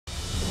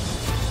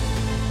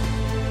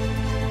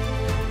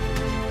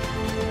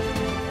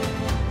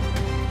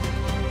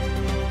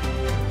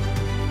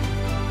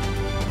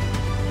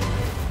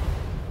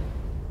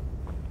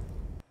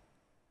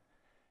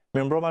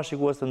Mirëmbrëma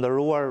shikues të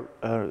nderuar,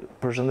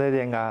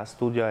 përshëndetje nga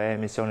studio e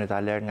emisionit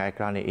Alert nga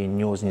ekrani i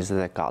News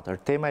 24.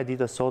 Tema e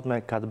ditës sotme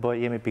ka të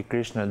bëjë, jemi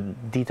pikërisht në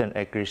ditën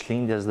e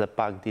Krishtlindjes dhe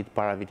pak ditë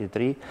para vitit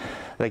të ri,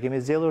 dhe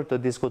kemi zgjedhur të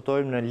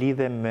diskutojmë në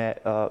lidhje me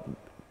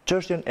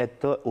çështjen e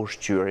të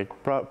ushqyrit,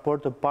 por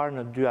të parë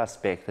në dy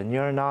aspekte.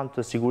 Njërën anë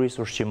të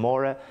sigurisë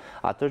ushqimore,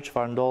 atë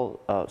çfarë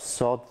ndodh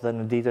sot dhe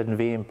në ditët në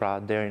vijim, pra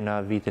deri në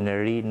vitin e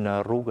ri, në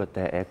rrugët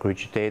e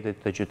kryeqytetit,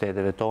 të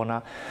qyteteve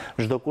tona.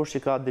 Çdo kush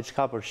që ka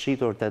diçka për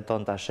shitur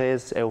teton ta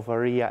shes,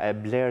 euforia e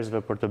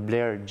blerësve për të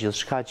blerë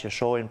gjithçka që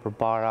shohin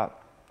përpara,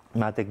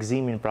 me atë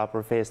gëzimin pra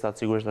për festat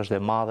sigurisht është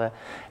e madhe,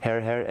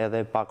 herë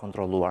edhe pa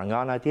kontrolluar.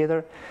 Nga ana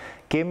tjetër,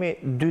 kemi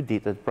dy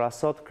ditët, pra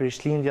sot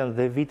Krishtlindjen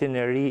dhe vitin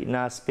e ri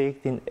në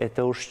aspektin e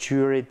të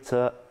ushqyrit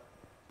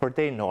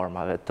përtej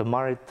normave, të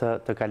marrit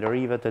të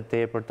kalorive të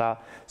tepërta,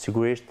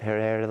 sigurisht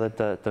herë edhe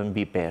të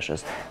mbi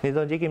peshës. Ne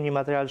do ndjekim një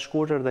material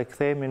shkurtër dhe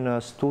kthehemi në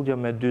studio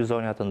me dy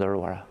zonja të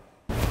nderuara.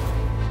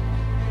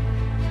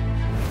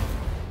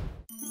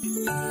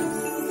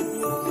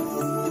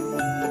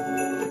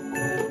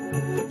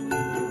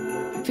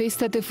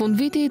 Festat e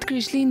fundvitit,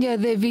 Krishtlindja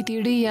dhe viti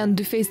i ri janë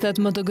dy festat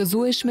më të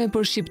gëzueshme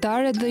për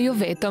shqiptarët dhe jo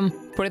vetëm,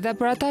 por edhe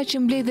për ata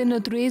që mbledhen në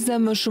tryeza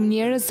më shumë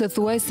njerëz se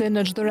thuajse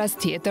në çdo rast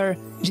tjetër.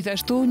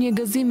 Gjithashtu, një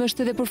gëzim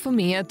është edhe për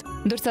fëmijët,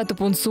 ndërsa të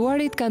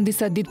punësuarit kanë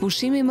disa ditë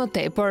pushimi më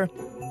tepër.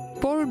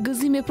 Por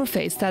gëzimi për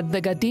festat dhe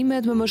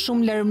gatimet me më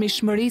shumë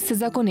larmishmëri se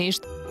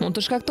zakonisht mund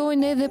të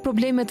shkaktojnë edhe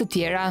probleme të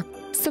tjera.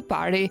 Së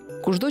pari,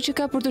 kushdo që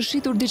ka për të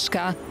shitur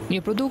diçka,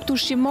 një produkt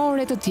ushqimor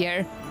e të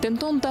tjerë,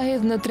 tenton ta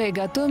hedhë në treg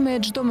atë me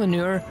çdo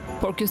mënyrë,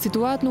 por kjo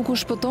situatë nuk u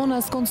shpëton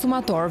as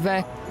konsumatorëve,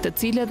 të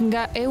cilët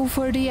nga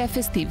euforia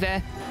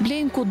festive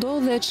blejnë kudo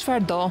dhe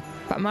çfarëdo,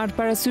 pa marrë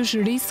parasysh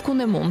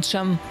riskun e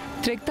mundshëm.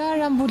 Tregtar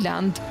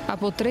ambulant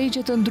apo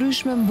tregje të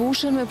ndryshme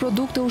mbushen me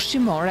produkte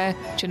ushqimore,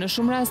 që në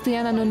shumë raste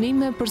janë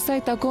anonime për sa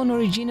i takon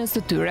origjinës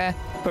së tyre,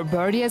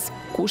 përbërjes,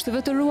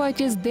 kushteve të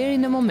ruajtjes deri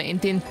në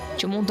momentin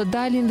që mund të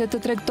dalin dhe të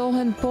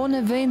tregtohen po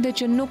në vende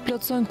që nuk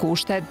plotësojnë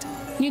kushtet.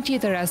 Një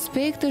tjetër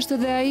aspekt është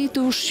edhe ai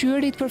të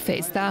ushqyerit për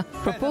festa.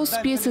 Përpos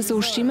pjesës së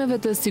ushqimeve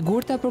të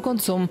sigurta për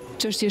konsum,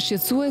 çështje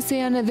shqetësuese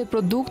janë edhe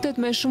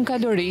produktet me shumë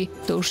kalori,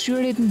 të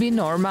ushqyerit mbi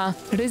norma,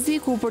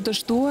 rreziku për të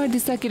shtuar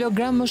disa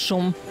kilogram më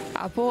shumë,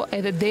 apo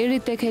edhe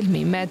deri tek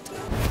helmimet.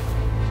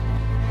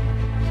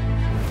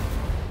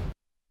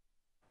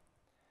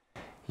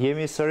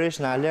 Jemi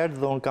sërish në Alert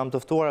dhe unë kam të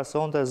ftuar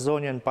sonte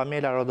zonjën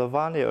Pamela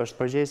Rodovani, është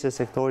përgjegjëse e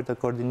sektorit të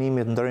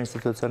koordinimit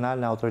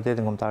ndërinstitucional në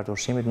Autoritetin Kombëtar të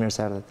Ushqimit. Mirë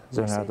se erdhët,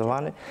 zonja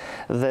Rodovani.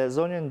 Dhe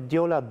zonjën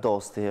Djola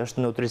Dosti,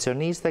 është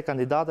nutricioniste,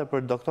 kandidate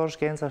për doktor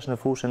shkencash në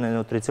fushën e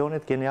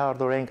nutricionit. Keni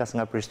ardhur enkas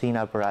nga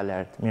Prishtina për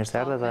Alert. Mirë se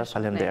erdhët dhe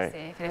faleminderit.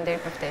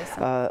 Faleminderit për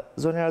ftesën.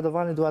 Zonja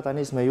Rodovani, dua ta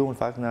nis me ju në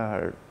fakt në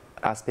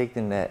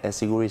aspektin e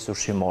sigurisë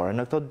ushqimore.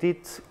 Në këto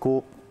ditë ku,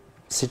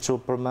 siç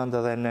u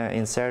përmend edhe në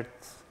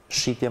insert,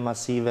 shitje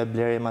masive,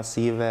 blerje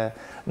masive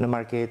në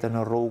markete,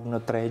 në rrugë, në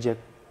tregje,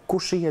 ku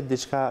shihet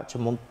diçka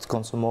që mund të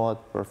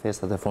konsumohet për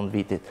festat e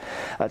fundvitit.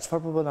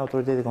 Çfarë po bën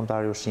Autoriteti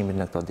Kombëtar i Ushqimit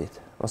në këto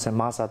ditë? Ose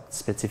masat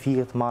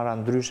specifike të marra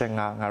ndryshe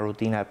nga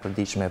rutina e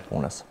përditshme e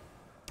punës?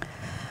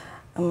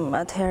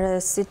 Atëherë,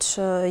 siç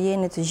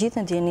jeni të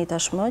gjithë, jeni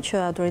tashmë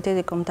që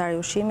Autoriteti Kombëtar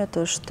i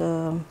Ushqimit është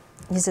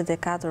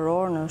 24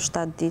 orë në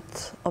 7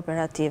 ditë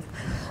operativ.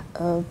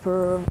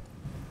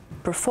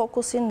 Për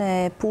fokusin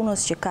e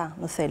punës që ka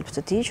në thelb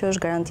të tij, që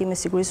është garantimi i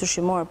sigurisë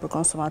ushqimore për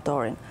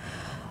konsumatorin.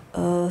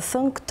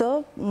 Thënë këtë,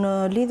 në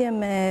lidhje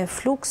me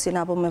fluksin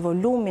apo me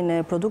volumin e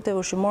produkteve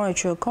ushqimore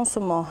që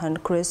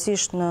konsumohen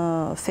kryesisht në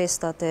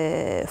festat e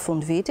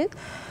fundvitit,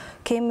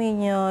 kemi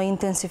një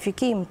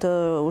intensifikim të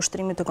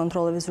ushtrimit të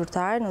kontrolleve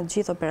zyrtare në të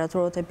gjithë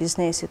operatorët e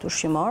biznesit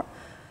ushqimor.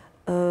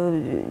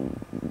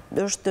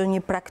 Është një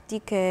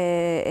praktike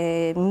e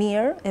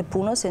mirë e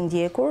punës e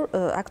ndjekur.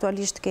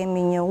 Aktualisht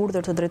kemi një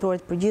urdhër të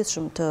drejtorit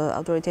përgjithshëm të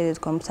Autoritetit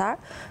Kombëtar,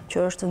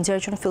 që është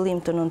nxjerrë që në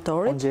fillim të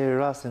nëntorit. Unë gjej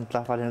rastin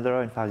të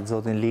falenderoj në fakt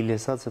zotin Lili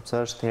sot,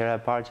 sepse është hera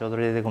e parë që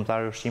Autoriteti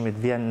Kombëtar i Ushqimit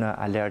vjen në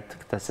Alert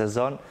këtë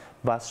sezon,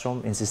 pas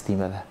shumë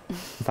insistimeve.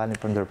 Më falni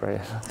për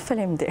ndërprerje.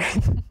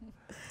 Faleminderit.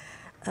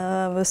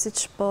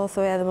 Siç po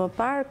thoya edhe më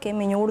parë,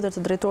 kemi një urdhër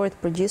të drejtorit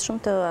përgjithshëm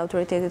të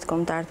Autoritetit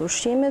Kombëtar të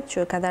Ushqimit,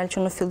 që ka dalë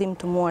që në fillim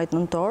të muajit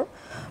nëntor,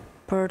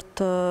 për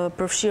të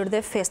përfshirë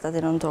dhe festat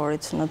e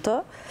nëntorit në të,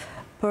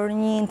 për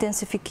një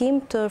intensifikim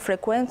të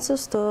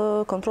frekuencës të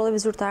kontrolleve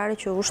zyrtare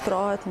që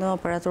ushtrohet në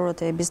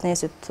operatorët e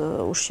biznesit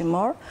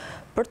ushqimor,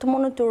 për të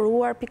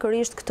monitoruar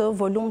pikërisht këtë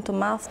volum të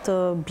madh të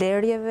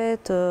blerjeve,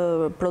 të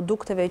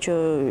produkteve që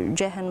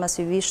gjehen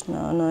masivisht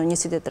në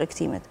njësitë e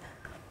tregtimit.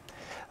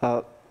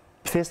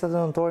 Festat e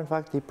nëntorit, në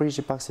fakt, i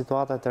prishi pak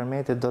situata e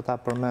tërmetit, do ta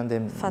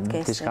përmendim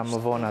diçka më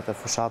vonë atë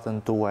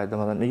fushatën tuaj,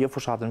 domethënë, jo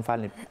fushatën,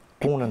 falni,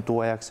 punën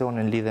tuaj,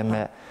 aksionin lidhe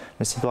me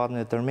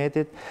situatën e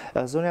tërmetit.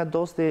 Zonja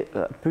Dosti,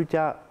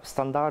 pyetja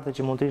standarde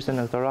që mund të ishte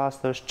në këtë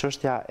rast është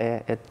çështja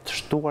e të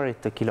shtuarit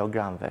të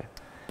kilogramëve.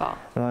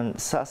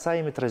 Sa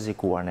jemi të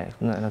rrezikuar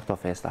në këto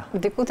festa?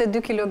 Diku te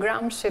 2 kg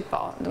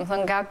po. Do të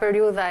thënë nga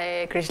periudha e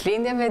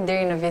Krishtlindjeve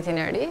deri në Vitin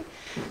e Ri,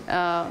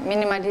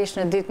 minimalisht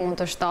në ditë mund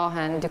të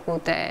shtohen diku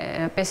te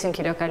 500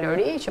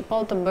 kilokalori, që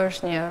po të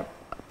bësh një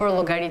për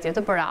llogaritje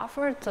të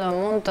përafërt,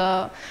 mund të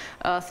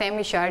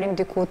themi që arrim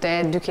diku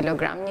te 2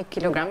 kg, 1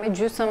 kg e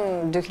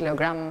gjysmë, 2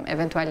 kg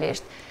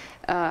eventualisht.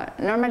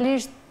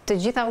 Normalisht të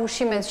gjitha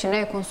ushqimet që ne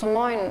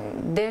konsumojnë,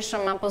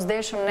 deshëm apo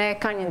s'deshëm, ne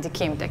kanë një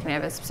ndikim tek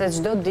neve, sepse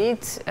çdo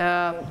ditë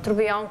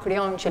trupi jon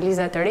krijon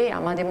qeliza të reja,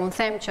 madje mund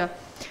them që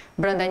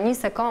brenda 1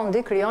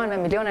 sekundi krijohen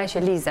me miliona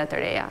qeliza të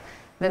reja.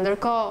 Dhe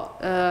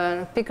ndërkohë,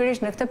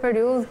 pikërisht në këtë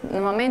periudhë, në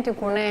momentin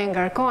kur ne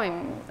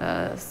ngarkojmë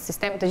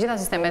të gjitha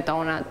sistemet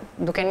tona,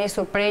 duke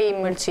nisur prej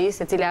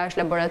mëlçisë, e cila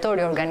është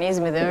laboratori i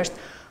organizmit dhe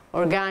është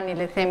organi,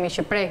 le të themi,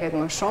 që preket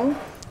më shumë,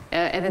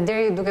 edhe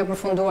deri duke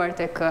përfunduar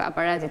tek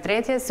aparati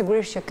tretjes,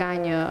 sigurisht që ka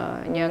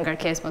një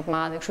ngarkesë më të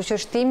madhe. Kështu që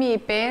shtimi i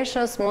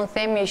peshës, mund të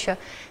themi që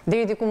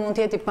deri diku mund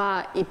të jetë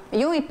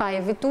jo i pa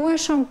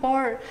evitueshëm,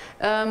 por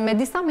me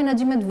disa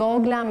menaxhime të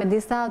vogla, me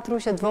disa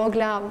trushe të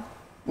vogla,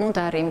 mund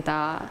të arrim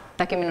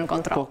ta kemi në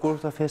kontroll. Po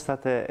kur këto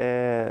festat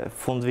e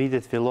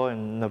fundvitit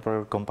fillojnë në për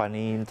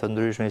kompaninë të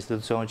ndryshme,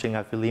 institucione që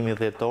nga fillimi i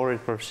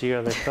dhjetorit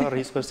përfshirë dhe këto,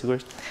 risku është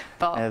sigurisht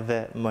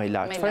edhe më i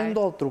lartë. Çfarë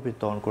ndodh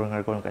trupit tonë kur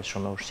ngarkojmë kaq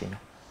shumë me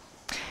ushqime?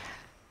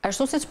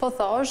 Ashtu siç po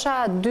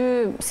thosha,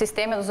 2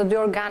 sistemet ose 2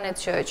 organet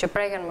që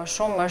preken më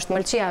shumë është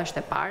mëlçia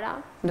është e para,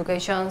 duke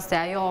qenë se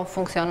ajo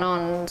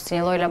funksionon si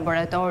një lloj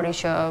laboratori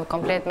që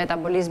komplet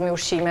metabolizmi i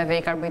ushqimeve,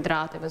 i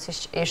karbohidrateve, si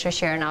i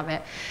sheqernave,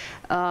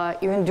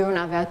 i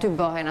yndyrnave aty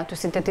bëhen, aty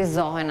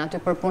sintetizohen,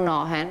 aty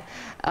përpunohen.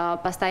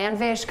 Pastaj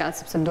janë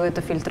veshkat, sepse duhet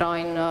të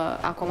filtrojnë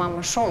akoma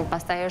më shumë.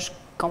 Pastaj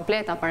është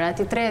komplet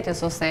aparati tretjes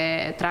ose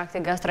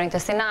trakti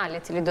gastrointestinal, i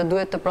cili do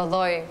duhet të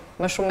prodhoj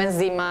më shumë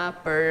enzima,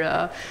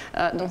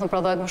 do të thënë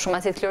prodhohet më shumë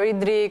acid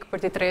kloridrik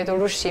për t'i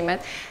tretur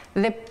ushqimet.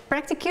 Dhe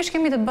praktikisht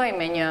kemi të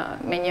bëjmë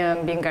me një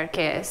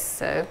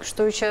mbingarkesë.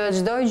 Kështu që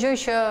çdo gjë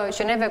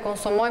që neve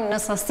konsumojmë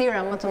në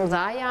sasira më të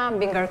mëdha,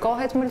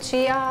 mbingarkohet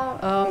mëlçia,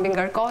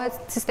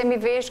 mbingarkohet sistemi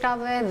i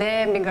veshkave dhe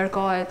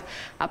mbingarkohet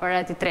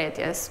aparati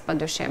tretjes,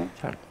 padyshim.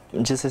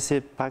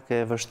 Gjithsesi pak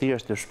e vështirë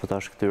është të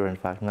shpëtosh këtyre në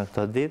fakt në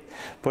këtë ditë,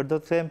 por do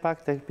të them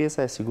pak tek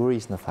pjesa e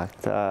sigurisë në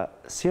fakt.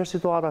 Si është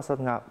situata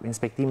sot nga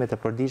inspektimet e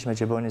përditshme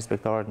që bëjnë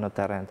inspektorët në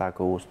terren të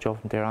AKU-s,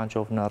 qoftë në Tiranë,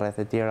 qoftë në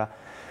rrethet tjera,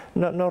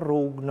 në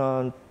rrugë,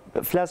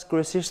 flas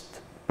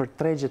kryesisht për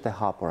tregjet e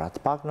hapura,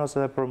 pak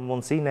nëse edhe për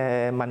mundësinë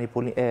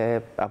e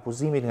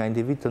abuzimit nga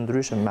individ të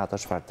ndryshëm me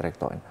ato çfarë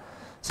tregtojnë.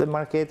 Se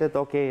marketet,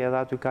 okej, edhe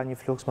aty ka një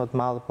fluks më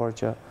të madh, por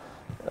që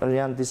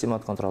janë disi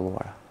më të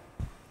kontrolluara.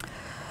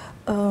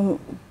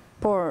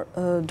 Por,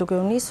 duke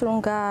u nisur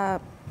nga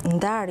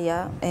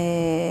ndarja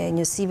e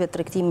njësive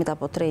tregtimit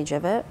apo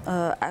tregjeve,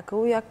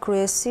 AKU-ja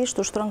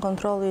kryesisht ushtron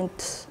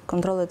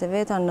kontrollet e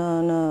veta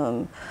në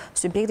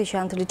subjekte që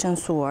janë të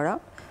licencuara,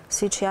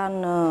 siç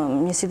janë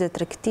njësitë e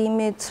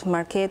tregtimit,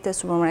 markete,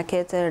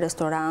 supermarkete,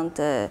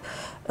 restorante,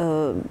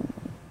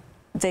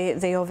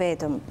 dhe jo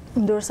vetëm.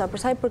 Ndërsa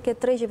për sa i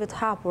përket tregjeve të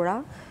hapura,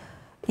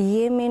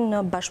 jemi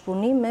në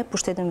bashkëpunim me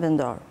pushtetin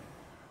vendor.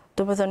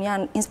 Do të thënë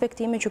janë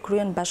inspektime që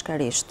kryen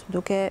bashkarisht,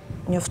 duke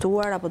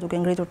njoftuar apo duke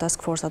ngritur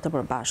task force të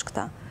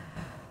përbashkëta.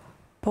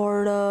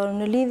 Por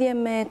në lidhje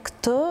me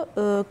këtë,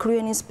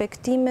 kryen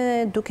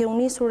inspektime duke u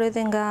nisur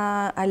edhe nga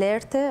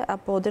alerte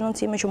apo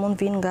denoncime që mund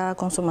vinë nga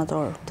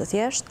konsumator të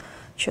thjesht,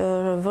 që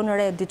vënë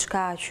re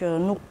diçka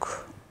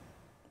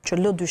që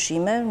lë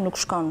dyshime, nuk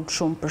shkon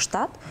shumë për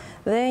shtat,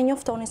 dhe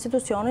njofton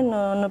institucionin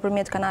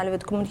nëpërmjet kanaleve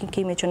të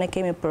komunikimit që ne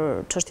kemi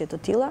për çështje të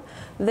tilla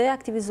dhe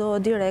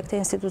aktivizohet direkt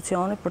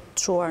institucioni për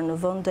të çuar në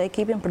vend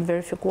ekipin për të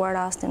verifikuar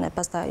rastin e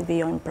pastaj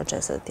vijojnë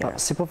proceset e tjera.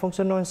 Si po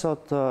funksionojnë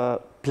sot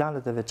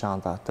planet e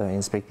veçanta të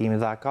inspektimit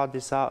dhe a ka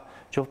disa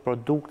qoftë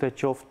produkte,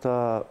 qoftë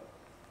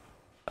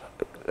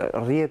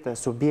rrjete,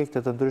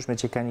 subjekte të ndryshme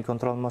që ka një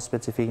kontroll më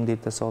specifik në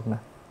ditët e sotme?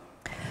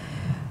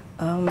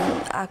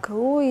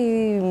 AKU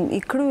i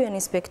kryen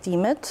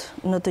inspektimet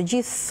në të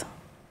gjithë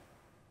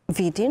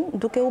vitin,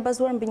 duke u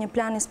bazuar mbi një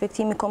plan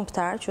inspektimi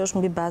kombëtar që është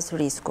mbi bazë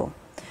risku.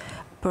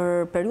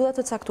 Për periudat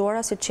të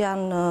caktuara, siç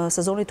janë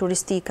sezoni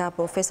turistik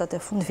apo festat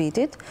e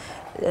fundvitit,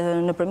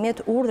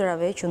 nëpërmjet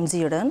urdhrave që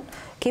nxirren,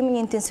 kemi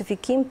një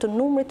intensifikim të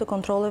numrit të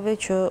kontrolleve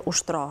që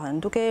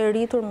ushtrohen, duke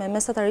rritur me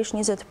mesatarisht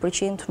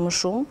 20% më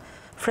shumë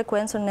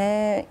frekuencën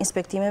e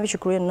inspektimeve që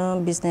kryen në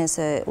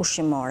biznese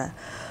ushqimore.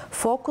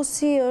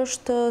 Fokusi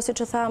është,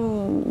 siç e tham,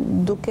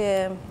 duke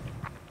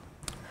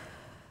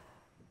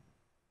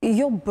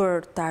jo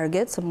bërë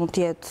target, se mund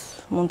të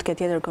ketë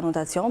tjetër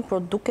konotacion, por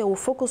duke u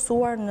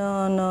fokusuar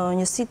në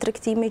njësi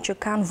tregtimi që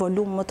kanë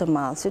volum më të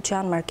madh, siç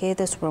janë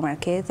markete,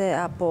 supermarkete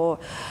apo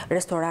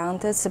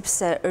restorantet,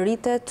 sepse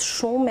rritet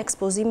shumë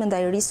ekspozimi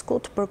ndaj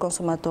riskut për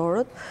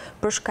konsumatorët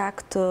për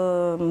shkak të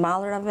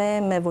mallrave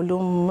me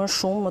volum më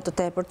shumë, më të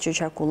tepërt që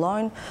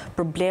qarkullojnë,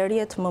 për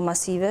blerjet më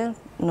masive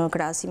në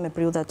krahasim me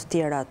periudha të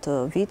tjera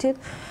të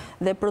vitit,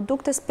 dhe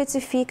produkte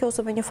specifike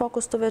ose me një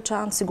fokus të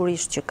veçantë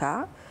sigurisht që ka,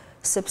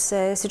 sepse,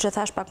 siç e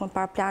thash pak më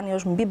parë, plani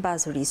është mbi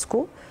bazë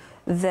risku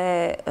dhe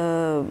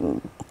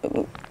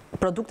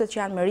produktet që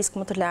janë me risk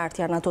më të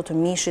lartë janë ato të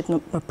mishit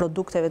në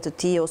produkteve të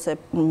tij ose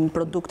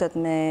produktet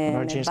me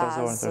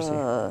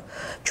bazë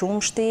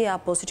qumshti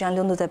apo siç janë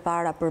lëndët e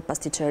para për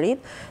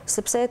pasticcerit,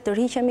 sepse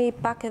tërhiqemi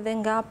pak edhe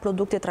nga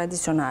produkti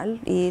tradicional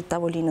i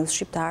tavolinës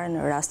shqiptare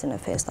në rastin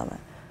e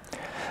festave.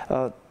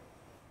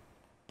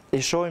 I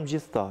shohim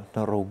gjithë këto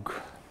në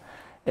rrugë.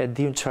 E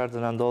dim çfarë do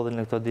na ndodhi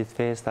në këto ditë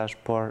festash,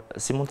 por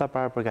si mund ta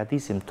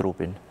parapërgatisim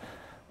trupin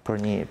për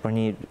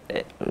një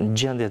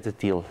gjendje të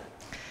tillë?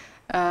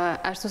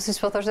 Ashtu si që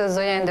po thoshte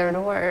zoja e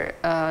nderuar,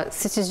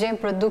 si që gjejmë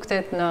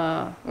produktet në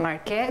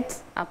market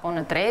apo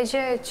në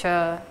tregje që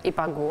i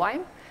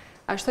paguajmë,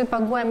 ashtu i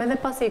paguajmë edhe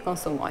pasi i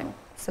konsumojmë.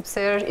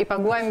 Sepse i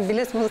paguajmë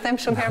biles më të them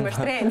shumë herë më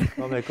shtrejt.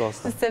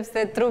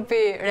 Sepse trupi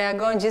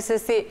reagon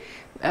gjithsesi.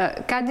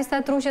 Ka disa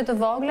truqe të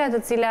vogla të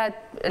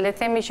cilat le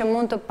themi që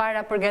mund të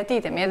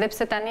parapërgatitemi, edhe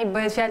pse tani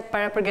bëhet fjalë të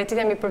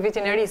parapërgatitemi për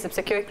vitin e ri,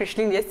 sepse kjo e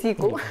Krishtlindjes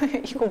iku,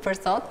 iku për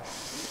sot.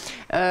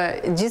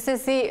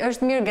 Gjithsesi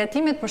është mirë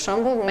gatimet për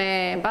shembull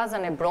me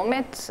bazën e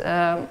brumit,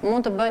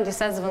 mund të bëhen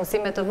disa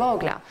zvendësime të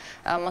vogla.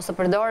 Mos të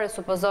përdoret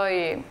supozoj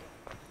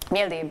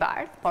mielli i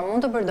bardhë, por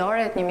mund të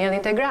përdoret një miell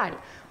integral,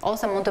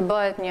 ose mund të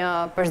bëhet një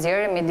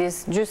përzierje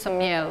midis gjysmë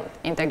miell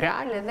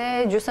integral dhe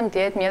gjysmë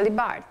tjetër miell i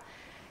bardhë.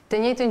 Të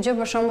njëjtën gjë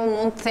për shembull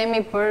mund të themi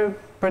për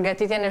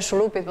përgatitjen e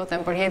shurupit, po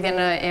them për hedhjen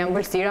e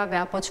ëmbëlsirave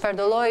apo çfarë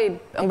do lloj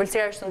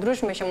ëmbëlsirash të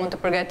ndryshme që mund të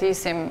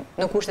përgatisim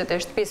në kushtet e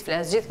shtëpisë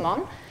flas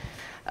gjithmonë.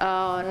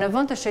 Në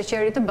vend të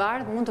sheqerit të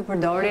bardhë mund të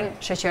përdorin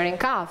sheqerin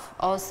kaf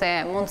ose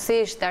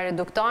mundësisht ta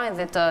reduktojnë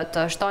dhe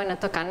të shtojnë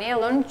atë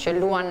kanellën që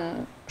luan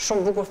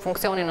shumë bukur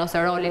funksionin ose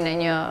rolin e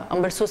një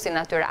ëmbëlsuesi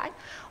natyral,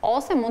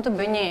 ose mund të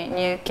bëjnë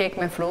një kek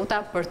me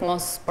fruta për të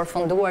mos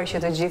përfunduar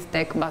që të gjithë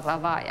tek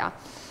baklavaja.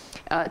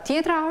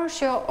 Tjetra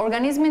është që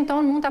organizmin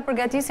tonë mund ta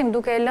përgatisim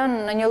duke e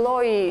lënë në një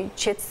lloj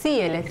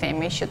qetësie, le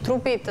themi, që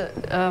trupi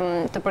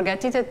të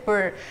përgatitet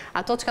për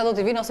ato çka do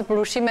të vinë ose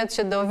për ushqimet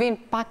që do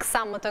vinë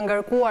paksa më të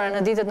ngarkuara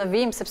në ditët në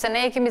vijim, sepse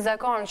ne kemi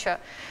zakon që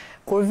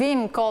kur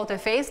vinë kohët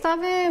e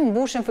festave,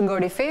 mbushim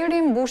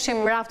frigoriferin,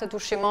 mbushim raftet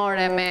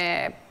ushqimore me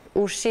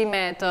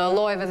ushqime të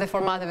llojeve dhe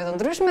formateve të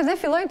ndryshme dhe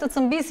fillojmë të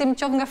cëmbisim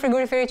qoftë nga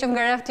frigoriferi, qoftë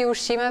nga rafti i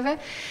ushqimeve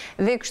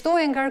dhe kështu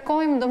e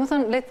ngarkojmë,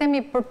 domethënë le të themi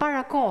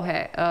përpara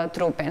kohe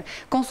trupin.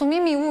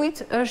 Konsumimi i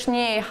ujit është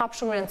një hap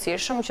shumë i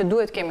rëndësishëm që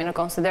duhet kemi në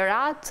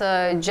konsiderat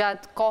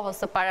gjatë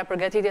kohës së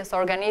parapërgatitjes së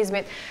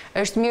organizmit.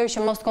 Është mirë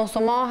që mos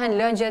konsumohen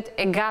lëngjet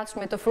e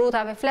gatshme të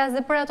frutave, flas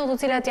dhe për ato të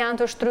cilat janë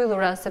të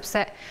shtrydhura,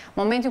 sepse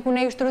momenti kur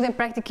ne i shtrydhim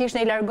praktikisht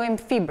ne i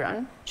largojmë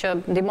fibrën që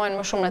ndihmojnë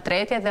më shumë në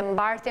tretje dhe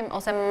mbartim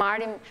ose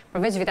marrim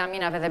përveç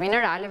vitaminave dhe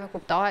mineraleve,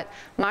 kuptohet,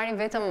 marrim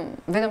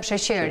vetëm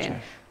sheqerin.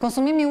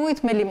 Konsumimi i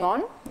ujit me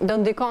limon do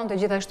ndikonte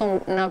gjithashtu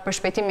në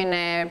përshpejtimin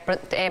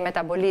e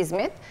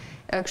metabolizmit,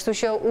 kështu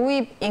që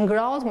uji i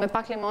ngrohtë me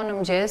pak limon në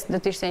mëngjes do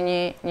të ishte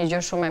një gjë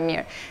shumë e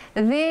mirë.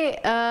 Dhe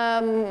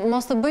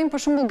mos të bëjmë për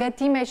shembull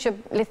gatime që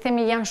le të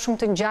themi janë shumë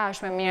të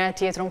ngjashme me njëra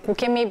tjetrën, ku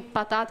kemi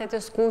patate të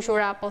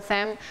skuqura, po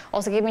them,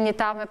 ose kemi një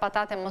tavë me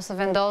patate, mos të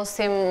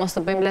vendosim, mos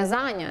të bëjmë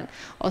lazanjën,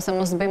 ose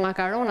mos të bëjmë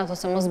makaronat,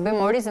 ose mos të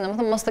bëjmë orizin,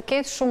 domethënë mos të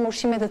ketë shumë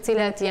ushqime të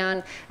cilat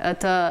janë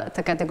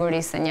të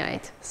kategorisë së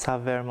njëjtë. Sa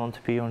verë mund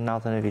të pijun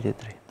natën e vitit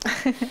të ri?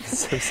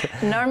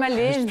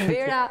 Normalisht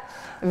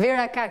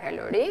vera ka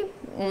kalori,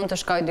 mund të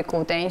shkojë diku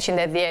te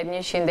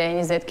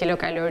 110-120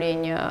 kilokalori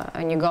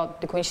një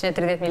gotë, diku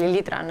 130 ml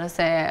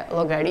nëse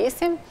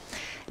llogarisim.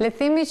 Le të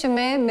themi që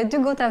me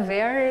 2 gota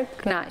verë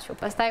kënaqu.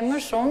 Pastaj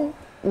më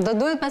shumë do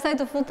duhet pastaj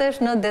të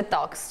futesh në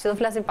detox, që do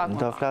flasim pak më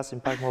vonë. Do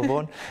flasim pak më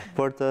vonë,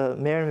 por të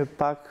merremi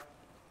pak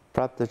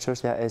prapë të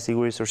çështja e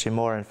sigurisë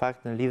ushqimore, në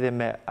fakt në lidhje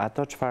me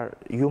ato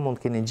çfarë ju mund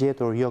keni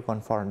gjetur jo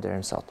konform deri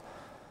më sot.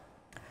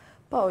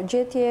 Po,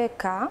 gjetje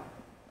ka.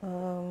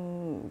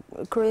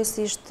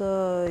 Kryesisht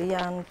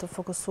janë të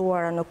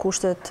fokusuara në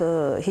kushtet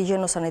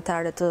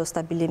higjieno-sanitare të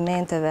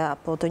stabilimenteve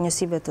apo të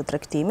njësive të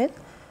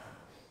tregtimit.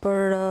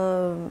 Për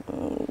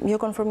jo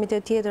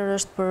konformitet tjetër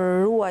është për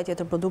ruajtje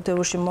të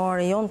produkteve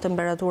ushqimore jo në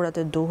temperaturat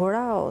e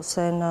duhura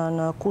ose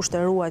në kushte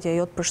ruajtje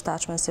jo të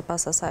përshtatshme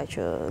sipas asaj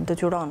që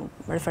detyron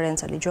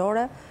referenca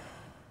ligjore.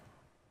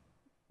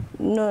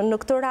 Në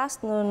këtë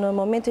rast, në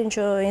momentin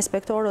që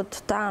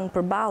inspektorët tanë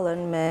përballen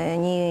me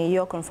një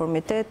jo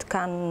konformitet,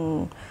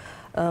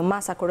 kanë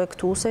masa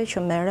korrektuese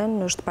që merren,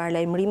 është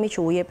paralajmërimi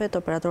që u jepet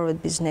operatorëve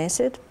të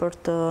biznesit për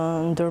të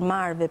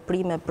ndërmarrë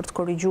veprime për të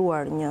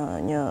korrigjuar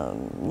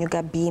një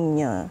gabim,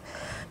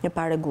 një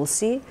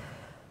parregullsi.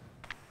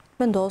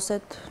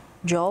 Vendoset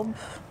gjob.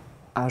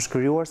 A është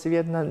krijuar si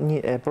vjet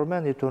e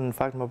përmendit tu në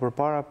fakt më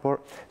përpara,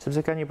 por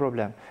sepse ka një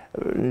problem.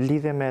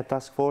 Lidhje me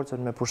task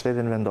force-ën me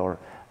pushtetin vendor.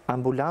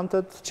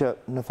 Ambulantët që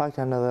në fakt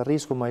janë edhe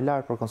risku më i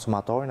lartë për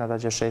konsumatorin, ata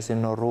që shesin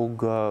në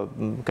rrugë,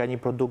 ka një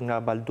produkt nga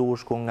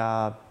Baldushku, nga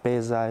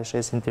Peza, e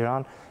shesin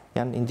Tiranë,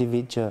 janë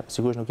individ që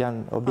sigurisht nuk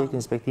janë objekt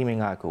inspektimi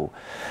nga AKU.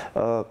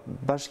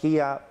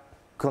 Bashkia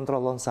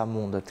kontrollon sa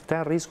mundet. Këta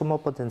janë risku më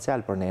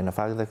potencial për ne, në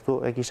fakt, dhe këtu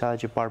e kisha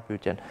edhe që parë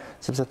pyetjen,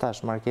 sepse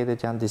tash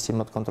marketet janë disi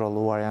më të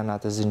kontrolluar, janë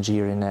atë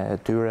zinxhirin e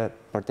tyre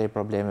për te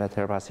problemeve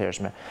të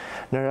herpashershme.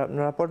 Në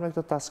raport me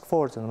këtë task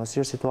force, në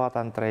mësirë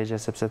situata në tregje,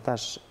 sepse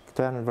tash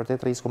këto janë në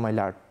vërtet risku më i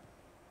lartë,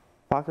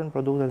 paktën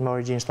produktet me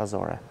origjinë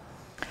shtazore.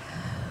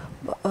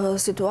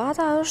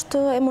 Situata është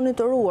e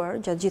monitoruar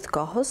gjatë gjithë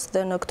kohës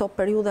dhe në këto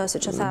periudha,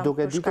 siç e thamë,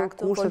 duke ditur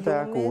kushtet e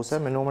akuse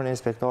me numrin e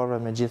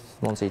inspektorëve me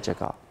gjithë mundësitë që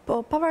ka. Po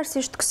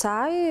pavarësisht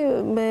kësaj,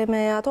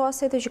 me ato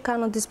asete që ka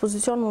në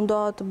dispozicion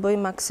mundohet të bëj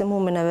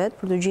maksimumin e vet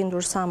për të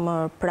gjendur sa më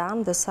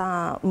pranë dhe sa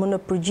më në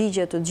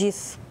përgjigje të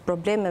gjithë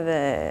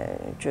problemeve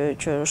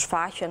që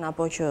shfaqen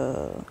apo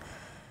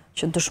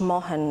që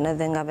dëshmohen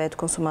edhe nga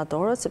vetë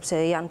konsumatorët, sepse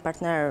janë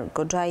partner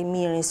goxha i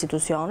mirë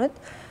institucionit.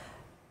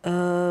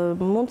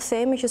 Mund të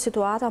themi që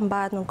situata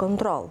mbahet në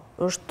kontroll.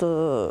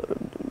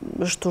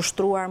 Është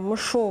ushtruar më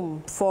shumë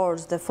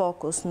forcë dhe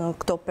fokus në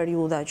këto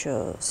periudha që,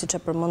 siç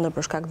e përmendëm,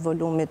 për shkak të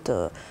volumit të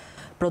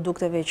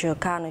produkteve që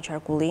ka në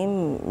qarkullim,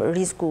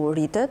 risku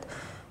rritet,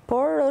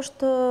 por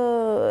është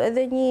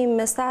edhe një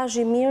mesazh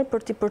i mirë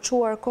për t'i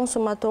përçuar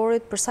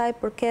konsumatorit për sa i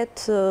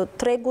përket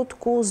tregut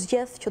ku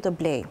zgjedh që të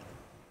blej.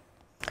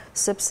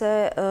 Sepse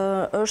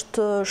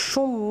është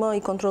shumë më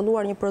i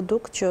kontrolluar një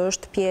produkt që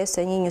është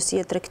pjesë e një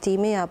njësie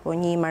tregtimi apo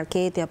një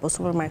marketi apo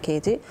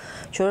supermarketi,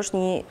 që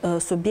është një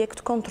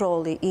subjekt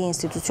kontrolli i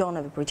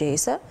institucioneve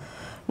përgjegjëse,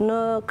 në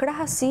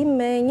krahasim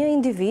me një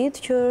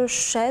individ që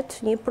shet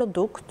një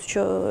produkt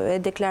që e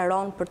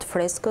deklaron për të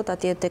freskët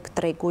atje tek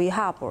tregu i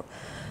hapur.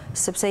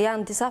 Sepse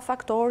janë disa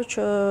faktorë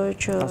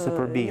që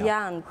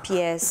janë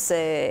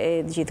pjesë e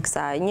gjithë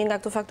kësaj. Një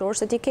nga këto faktorë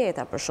është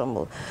etiketa, për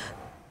shembull.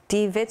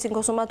 Ti vetë si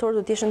konsumator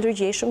do t'jesh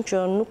ndërgjegjshëm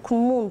që nuk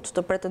mund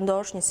të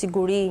pretendosh një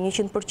siguri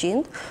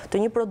 100% të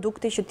një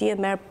produkti që ti e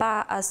merr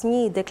pa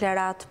asnjë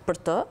deklarat për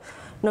të,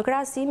 në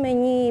krahasim me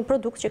një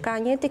produkt që ka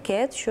një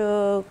etiket që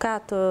ka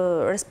të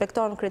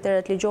respekton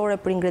kriteret ligjore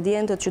për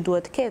ingredientët që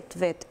duhet të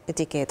ketë vetë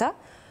etiketa,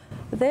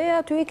 dhe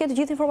aty i ke të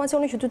gjithë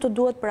informacionin që ty të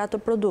duhet për atë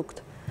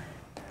produkt.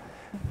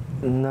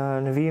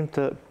 Në vijim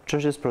të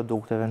çështjes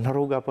produkteve, në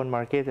rrugë apo në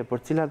markete,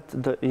 por cilat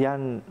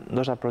janë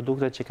ndoshta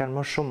produktet që kanë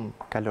më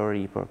shumë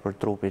kalori për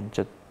trupin,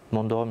 që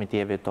mundohemi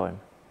t'i evitojmë?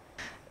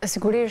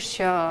 Sigurisht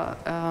që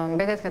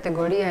mbetet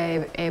kategoria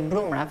e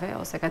brumrave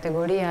ose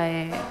kategoria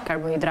e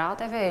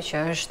karbohidrateve,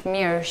 që është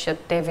mirë që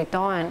të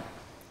evitohen,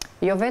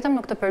 jo vetëm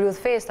në këtë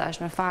periudhë festash,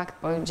 në fakt,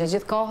 por gjatë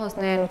gjithë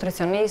kohës ne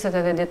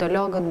nutricionistët edhe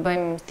dietologët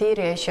bëjmë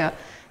thirrje që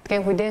të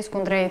kemë kujdes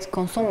kundrejt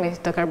konsumit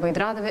të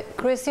karbohidrateve,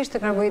 kryesisht të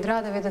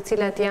karbohidrateve të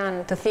cilat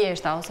janë të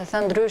thjeshta, ose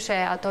thënë ndryshe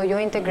ato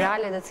jo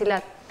integrale, të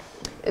cilat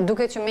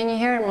duket që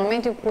menjëherë në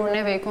momentin kur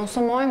neve i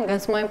konsumojmë,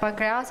 ngacmojmë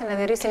pankreasin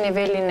edhe rrisin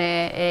nivelin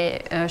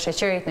e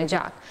sheqerit në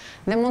gjak.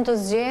 Dhe mund të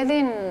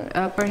zgjedhin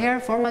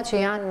përherë format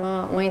që janë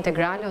më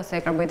integrale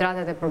ose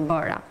karbohidratet e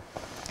përbëra.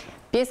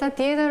 Pjesa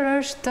tjetër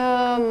është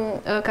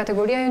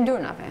kategoria e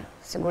yndyrnave,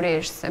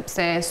 sigurisht,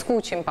 sepse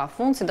skuqim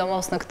pafund,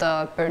 sidomos në këtë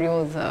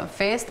periudhë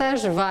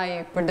festash,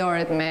 vaj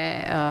përdoret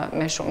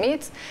me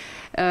shumicë.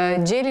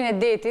 Gjelin e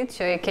detit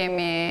që e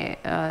kemi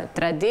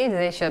tradit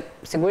dhe që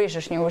sigurisht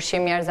është një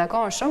ushqim i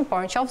jashtëzakonshëm,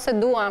 por nëse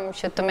duam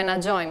që të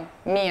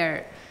menaxhojmë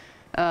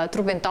mirë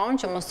trupin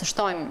tonë, që mos të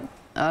shtojmë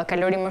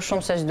kalori më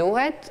shumë se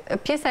ç'duhet,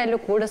 pjesa e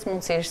lëkurës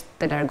mundësisht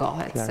të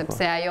largohet,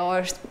 sepse ajo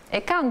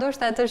e ka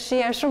ndoshta atë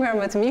shija shumë herë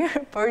më të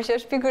mirë, por që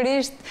është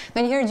pikërisht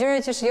ndonjëherë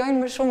gjërat që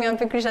shijojnë më shumë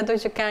janë pikërisht ato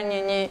që kanë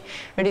një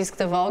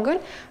risk të vogël.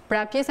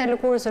 Pra pjesa e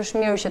lëkurës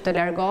është mirë që të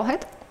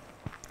largohet.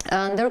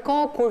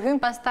 Ndërkohë, kur hym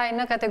pastaj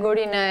në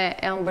kategorinë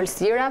e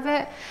ëmbëlsirave,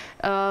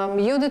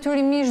 jo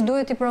detyrimisht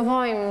duhet t'i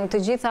provojmë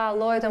të gjitha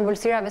llojet e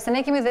ëmbëlsirave, se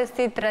ne kemi dhe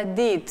si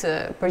traditë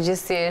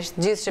përgjithsisht,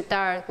 gjithë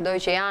shqiptarët kudo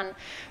që janë,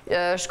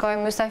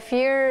 shkojmë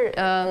mysafir,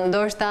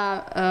 ndoshta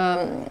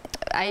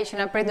ai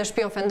që na pret në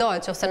shtëpi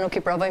ofendohet nëse nuk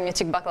i provojmë një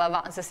çik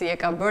baklavan se si e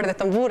ka bërë dhe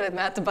të mburret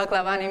me atë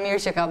baklavan i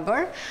mirë që ka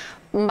bërë,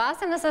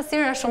 mbase në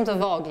sasira shumë të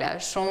vogla,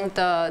 shumë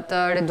të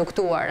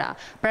reduktuara.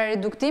 Pra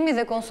reduktimi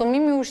dhe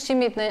konsumimi i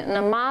ushqimit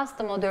në masë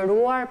të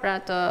moderuar, pra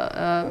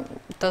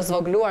të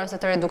zvogluar ose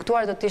të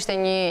reduktuar do të ishte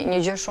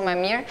një gjë shumë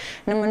e mirë,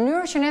 në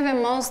mënyrë që neve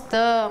mos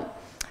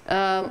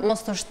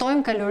të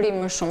shtojmë kalori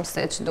më shumë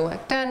se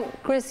ç'duhet. Këto janë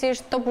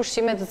kryesisht top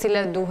ushqimet të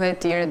cilat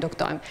duhet i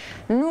reduktojmë.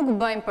 Nuk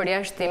bëjmë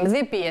përjashtim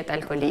dhe pijet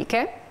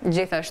alkolike,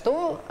 gjithashtu,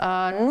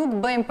 nuk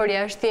bëjmë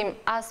përjashtim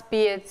as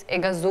pijet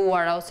e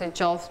gazuara ose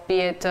qoftë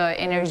pijet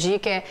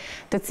energjike,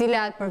 të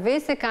cilat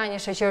përveç se ka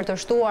një sheqer të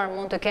shtuar,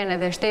 mund të kenë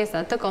edhe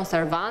shtesa të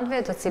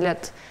konservantëve, të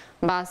cilat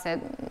mbase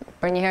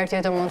për një herë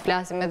tjetër mund të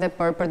flasim edhe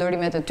për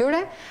përdorimet e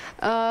tyre.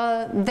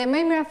 Dhe më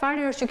e mira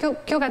fare është që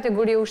kjo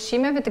kategori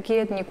ushqimeve të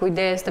ketë një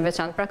kujdes të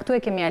veçantë. Pra këtu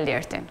e kemi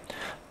alertin.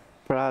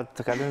 Pra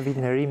të kalojmë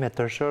vitin e ri me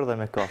tërshër dhe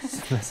me kos.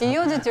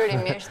 Jo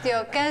detyrimisht,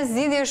 jo, ka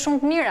zgjidhje shumë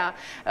të mira.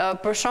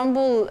 Për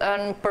shembull,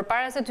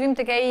 përpara se të hyjmë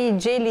tek ai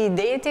gjeli i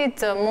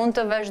detit, mund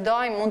të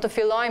vazhdojmë, mund të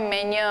fillojmë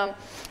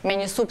me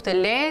një supë të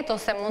lehtë,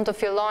 ose mund të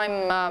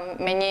fillojmë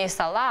me një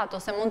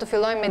sallatë, ose mund të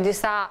fillojmë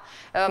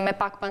me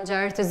pak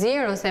panxarë të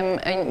zirë, ose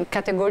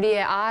kategori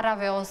e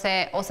arrave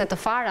ose të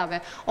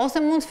farave, ose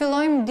mund të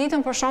fillojmë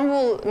ditën për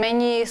shembull me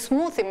një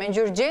smoothie me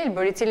ngjyrë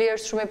gjelbër, i cili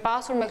është shumë i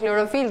pasur me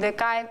klorofil dhe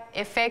ka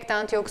efekte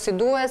antioksidues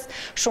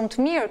shumë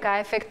të mirë, ka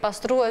efekt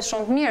pastrues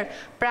shumë të mirë.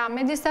 Pra,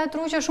 me disa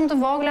truqe shumë të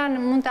vogla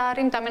mund të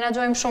arrijmë ta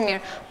menaxhojmë shumë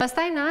mirë.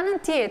 Pastaj në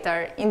anën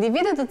tjetër,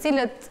 individët të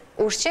cilët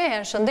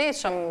ushqehen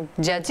shëndetshëm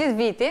gjatë gjithë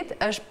vitit,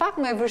 është pak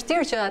më e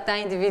vështirë që ata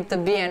individ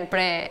të bien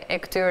pre e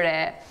këtyre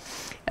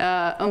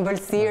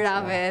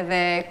ëmbëlsirave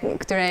dhe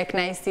këtyre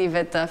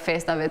kënaqësive të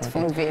festave të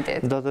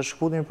fundvitit. Do të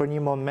shkputim për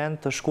një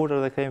moment të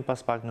shkurtër dhe kthehemi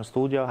pas pak në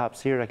studio,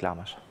 hapësirë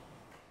reklamash.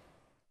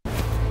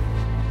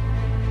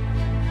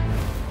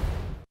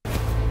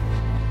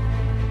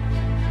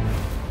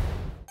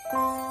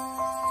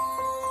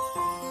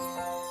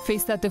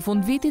 Festat e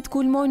fundvitit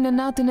kulmojnë në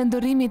natën e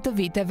ndërrimit të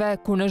viteve,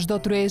 ku në çdo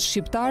tryezë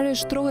shqiptare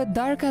shtrohet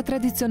darka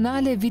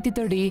tradicionale e vitit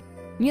të ri.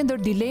 Një ndër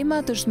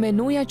dilemat është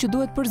menuja që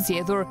duhet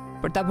përzgjedhur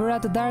për ta bërë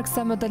atë darkë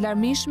sa më të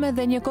larmishme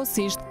dhe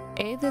njëkohësisht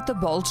edhe të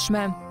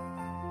bollshme.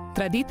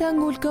 Tradita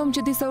ngul këmbë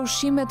që disa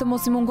ushqime të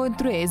mos i mungojnë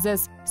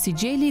tryezës, si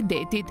gjeli i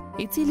detit,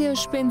 i cili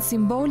është shpend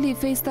simboli i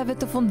festave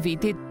të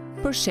fundvitit,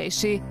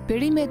 përsheshi,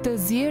 perime të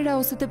zjera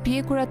ose të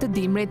pjekura të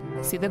dimrit,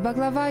 si dhe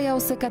baklavaja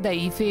ose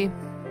kadaifi.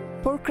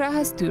 Por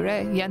krahas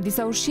tyre janë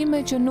disa ushqime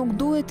që nuk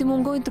duhet i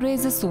mungojnë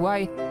tryezës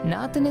suaj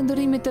natën e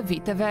ndërrimit të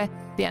viteve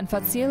dhe janë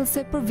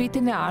fatcjellëse për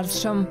vitin e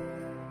ardhshëm.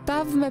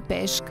 Tavë me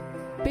peshk.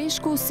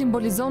 Peshku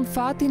simbolizon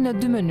fatin në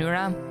dy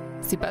mënyra.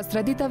 Sipas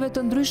traditave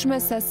të ndryshme,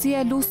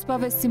 sasia e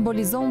luspave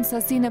simbolizon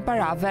sasinë e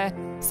parave.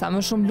 Sa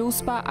më shumë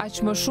luspa,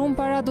 aq më shumë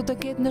para do të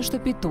ketë në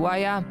shtëpitë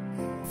tuaja.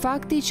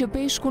 Fakti që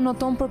peshku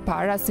noton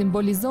përpara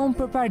simbolizon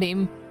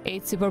përparim,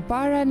 eci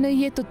përpara në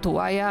jetën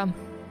tuaja.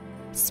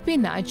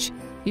 Spinaq.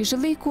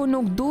 Rreziku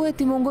nuk duhet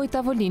i mungoj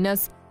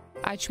tavolinës,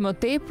 aq më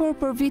tepër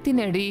për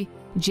vitin e ri.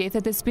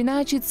 Gjethet e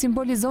spinaqit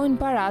simbolizojnë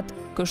parat,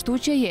 kështu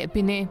që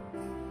jepini.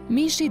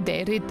 Mishi i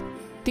derit.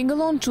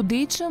 Tingëllon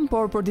çuditshëm,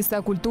 por për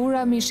disa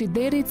kultura mishi i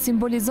derit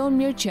simbolizon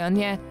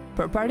mirëqenie,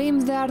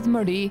 përparim dhe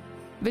ardhmëri.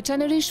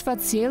 Veçanërisht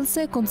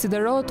fatcjellse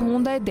konsiderohet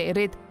hunda e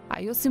derit,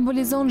 ajo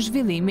simbolizon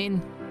zhvillimin.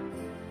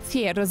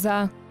 Thjerrëza.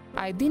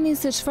 A e dini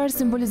se çfarë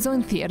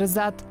simbolizojnë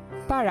thjerrëzat?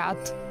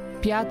 Parat.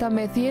 Pjata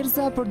me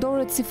thjerrëza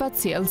përdoret si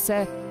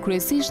fatcjellse,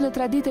 kryesisht në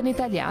traditën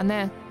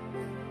italiane.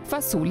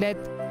 Fasulet.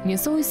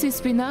 Njësoj si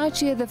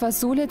spinaqi edhe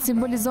fasulet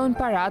simbolizojnë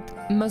parat,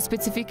 më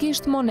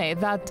specifikisht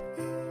monedhat.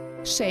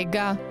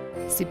 Shega.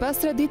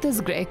 Sipas traditës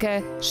greke,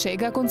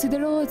 shega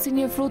konsiderohet si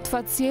një frut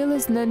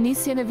fatcjellës në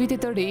nisjen e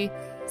vitit të ri.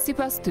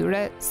 Sipas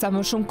tyre, sa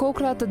më shumë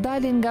kokra të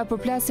dalin nga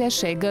përplasja e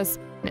shegës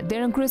në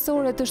derën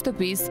kryesore të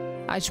shtëpisë,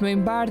 aq më i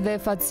mbar dhe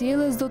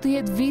fatcjellës do të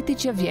jetë viti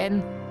që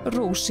vjen.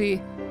 Rushi.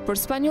 Për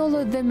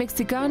spanjollët dhe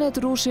meksikanët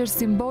rushi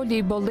është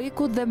simboli i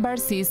bollikut dhe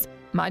mbarësisë.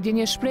 Madje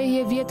një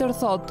shprehje vjetër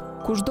thotë,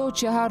 kushdo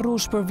që ha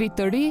rush për vit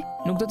të ri,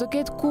 nuk do të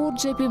ketë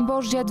kurrë xhepin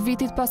bosh gjatë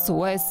vitit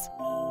pasues.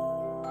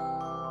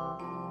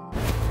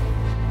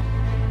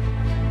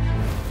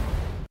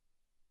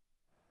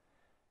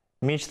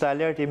 Miq të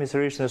Alert, jemi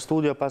sërish në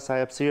studio pas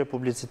hapësirë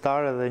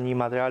publicitare dhe një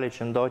materiali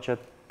që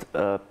ndoqet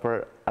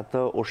për atë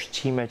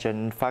ushqime që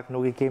në fakt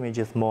nuk i kemi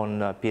gjithmonë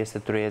në pjesë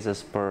të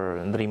tryezës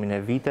për ndrimin e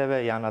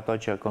viteve, janë ato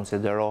që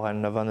konsiderohen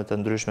në vendet të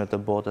ndryshme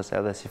të botës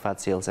edhe si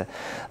fatcjellse.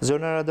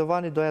 Zona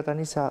Radovani, doja ta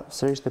nisja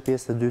sërish të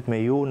pjesë të dytë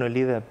me ju në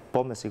lidhje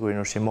po me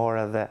sigurinë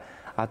ushqimore dhe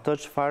ato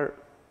çfarë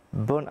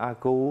bën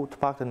AKU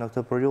të paktën në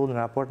këtë periudhë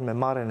në raport me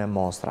marrjen e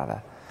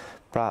mostrave.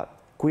 Pra,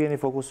 ku jeni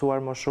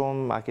fokusuar më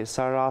shumë, a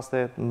sa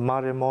raste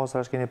marrje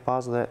mostrash keni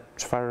pas dhe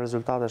çfarë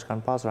rezultatesh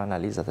kanë pasur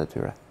analizat e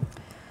tyre?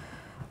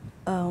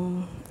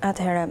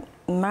 Atëherë,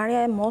 marrja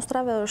e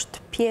mostrave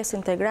është pjesë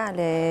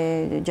integrale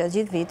gjatë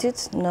gjithë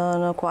vitit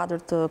në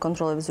kuadër të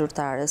kontrolleve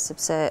zyrtare,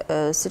 sepse,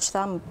 siç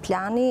tham,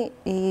 plani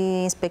i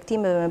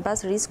inspektimeve me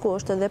bazë risku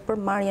është edhe për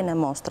marrjen e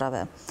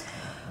mostrave.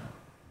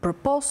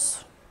 Përpos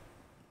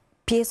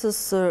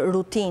pjesës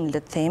rutinë,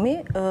 le të themi,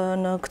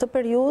 në këtë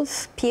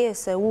periudhë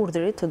pjesë e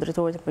urdhrit të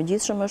drejtorit të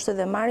përgjithshëm është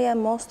edhe marrja e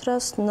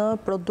mostrës në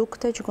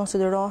produkte që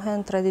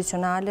konsiderohen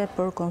tradicionale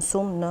për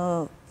konsum në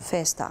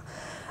festa.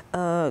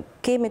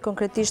 Kemi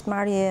konkretisht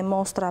marrje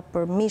mostra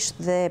për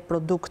misht dhe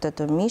produkte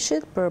të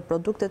mishit, për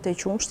produktet e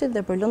qumshtit dhe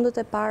për lëndët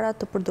e para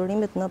të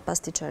përdorimit në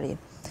pastiqari.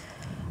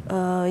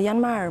 Janë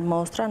marrë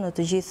mostra në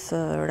të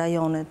gjithë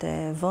rajonet e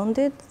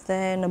vendit dhe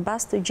në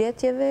bazë të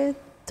gjetjeve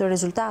të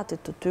rezultatit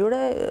të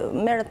tyre,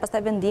 merret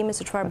pastaj vendimi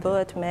se çfarë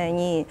bëhet me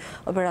një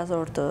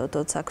operator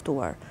të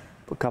caktuar.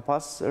 Ka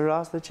pas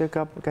raste që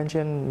kanë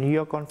qenë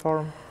jo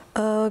konform?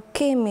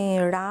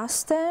 Kemi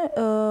raste,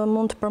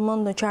 mund të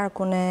përmend në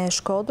qarkun e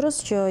Shkodrës,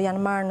 që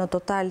janë marrë në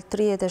total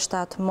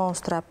 37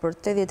 mostra për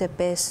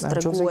 85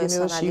 tregues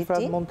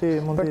analitik,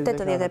 për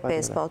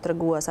 85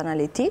 tregues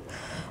analitik,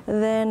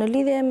 dhe në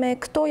lidhje me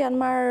këto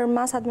janë marrë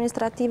masë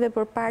administrative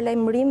për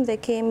paralajmërim dhe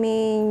kemi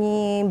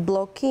një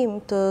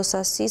blokim të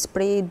sasisë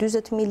prej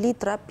 40.000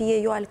 litra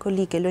pije jo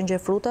alkolike, lëngje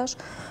frutash,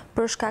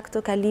 për shkak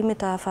të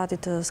kalimit të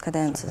afatit të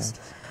skadencës.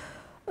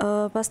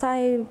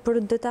 Pastaj për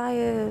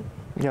detaje...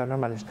 Ja,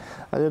 normalisht.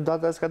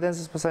 Data e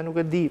skadencës pastaj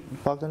nuk e di,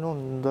 paktën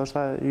unë,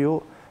 ndoshta ju,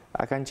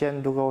 a kanë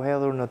qenë duke u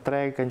hedhur në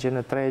treg, kanë qenë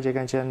në tregje,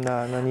 kanë qenë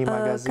në një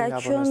magazin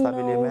apo në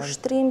stabiliment? Ka qenë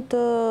ushtrim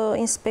të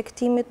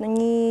inspektimit në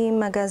një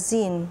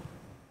magazin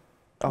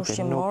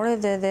ushqimore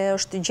dhe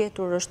është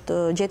gjetur, është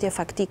gjetje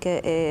faktike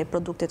e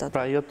produktit atë.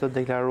 Pra jo të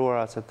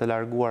deklaruara se të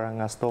larguara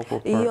nga stoku?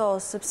 Jo,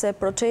 sepse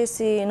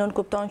procesi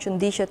nënkupton që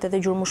ndiqet edhe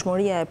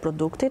gjurmëshmëria e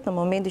produktit, në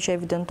momenti që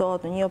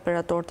evidentohet në një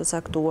operator të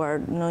caktuar,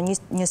 në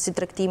një si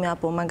tregtime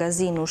apo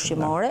magazin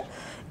ushqimore,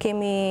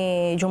 kemi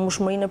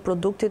gjurmëshmërinë e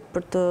produktit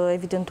për të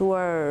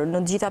evidentuar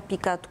në gjitha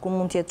pikat ku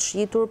mund të jetë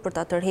shitur për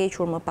ta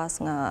tërhequr më pas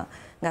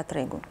nga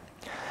tregu.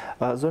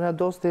 Zonja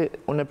Dosti,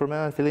 unë e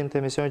përmenda në fillim të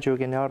emisionit që ju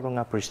keni ardhur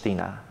nga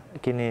Prishtina.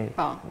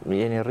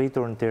 Jeni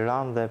rritur në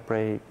Tiranë dhe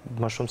prej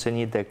më shumë se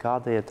një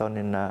dekade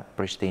jetoni në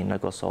Prishtinë, në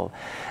Kosovë.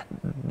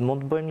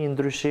 Mund të bëjmë një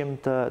ndryshim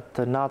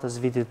të natës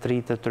vitit të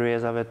ri të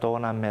tryezave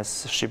tona mes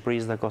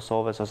Shqipërisë dhe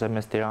Kosovës ose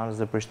mes Tiranës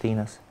dhe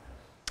Prishtinës?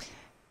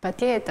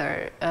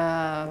 Patjetër,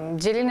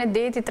 gjelin e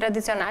detit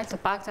tradicional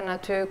të paktën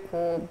aty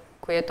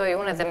ku jetoj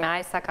unë edhe me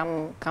ajsa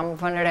kam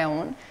vënë re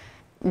unë.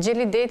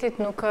 Gjeli detit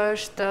nuk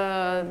është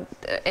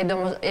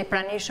e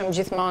pranishëm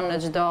gjithmonë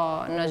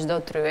në çdo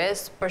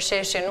tryez,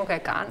 përsheshje nuk e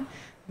kanë,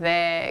 dhe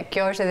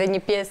kjo është edhe një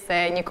pjesë,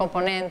 një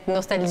komponent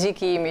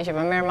nostalgjik i imi, që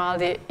më merr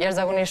malli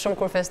jashtëzakonisht shumë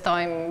kur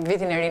festojmë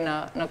vitin e ri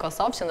në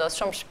Kosovë, që ndodh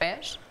shumë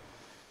shpesh.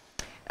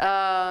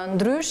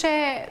 Ndryshe,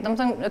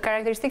 domethënë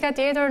karakteristika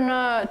tjetër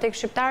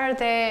tek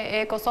shqiptarët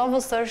e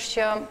Kosovës është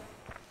që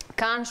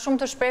kanë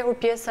shumë të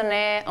shprehur pjesën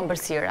e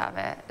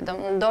ëmbëlsirave.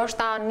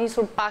 Ndoshta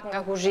nisur pak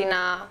nga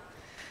kuzhina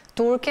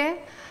turke,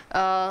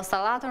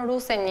 sallatën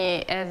ruse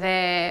edhe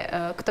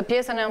këtë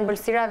pjesën e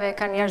ëmbëlsirave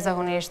kanë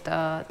jashtëzakonisht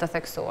të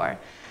theksuar.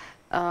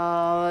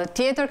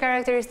 Tjetër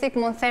karakteristik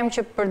mund them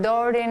që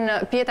përdorin,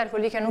 pijet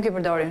alkolike nuk i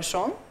përdorin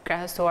shumë,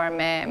 krahasuar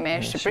me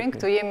Shqipërinë,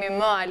 këtu jemi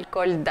më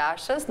alkool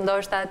dashës,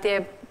 ndoshta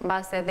atje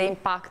mbase edhe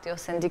impakti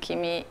ose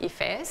ndikimi i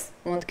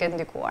fesë mund të ketë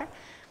ndikuar.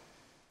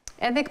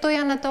 Edhe këto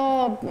janë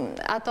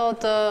ato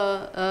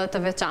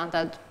të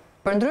veçantat.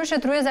 Për ndryshe,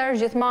 tryeza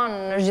është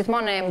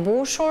gjithmonë e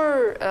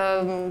mbushur,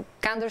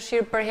 ka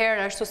ndryshirë për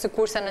herë ashtu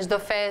sikurse në çdo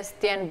festë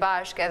të jenë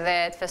bashkë edhe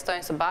të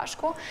festojnë së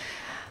bashku.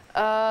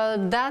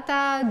 Data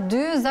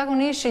 2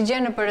 zakonisht i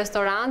gjen nëpër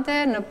restorante,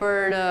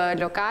 nëpër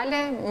lokale,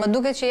 më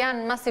duket që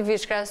janë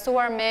masivisht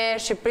krahasuar me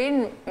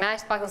Shqipërinë, me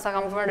aq pak sa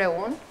kam vënë re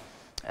unë.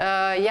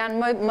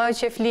 Janë më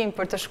qeflim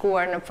për të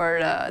shkuar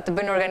të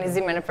bëjnë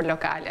organizime nëpër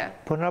lokale.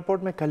 Po në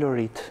raport me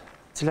kaloritë,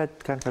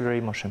 cilat kanë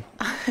kalori më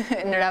shumë?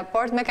 Në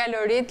raport me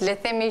kalorit, le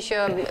themi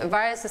që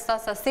varet se sa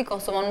sasi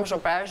konsumon më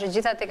shumë, pra është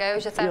gjitha tek ajo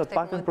që thash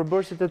tek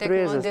përbërësit e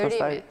tryezës,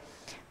 pastaj.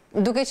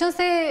 Duke qenë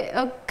se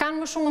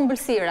kanë më shumë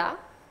ëmbëlsira,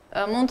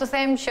 mund të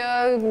them që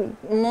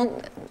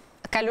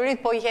kalorit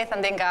po i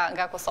hedhen dhe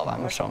nga Kosova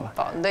më shumë.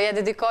 Do ja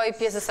dedikoj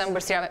pjesës së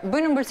ëmbëlsirave.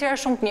 Bëjnë ëmbëlsira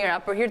shumë të mira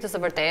për hir të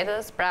së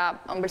vërtetës, pra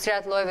ëmbëlsira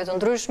të llojeve të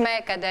ndryshme,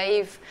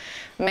 kadaif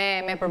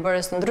me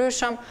përbërës të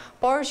ndryshëm,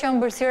 por që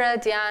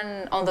ëmbëlsirat janë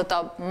on the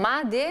top.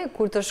 Madje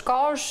kur të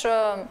shkosh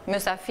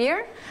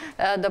mysafir,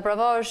 do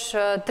provosh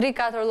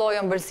 3-4 lloje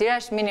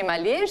ëmbëlsirash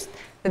minimalisht,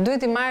 dhe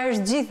duhet i marrësh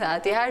gjitha,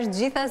 ti hash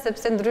gjitha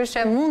sepse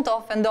ndryshe mund të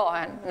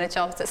ofendohen në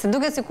qoftë. Se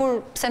duket sikur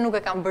pse nuk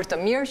e kanë bërë të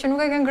mirë që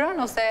nuk e kanë ngrënë,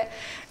 ose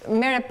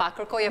merre pak,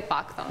 kërkoje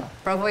pak, thonë,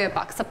 provoje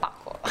pak, së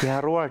paku. Ki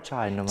harruar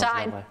çajin në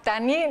Çaj,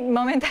 tani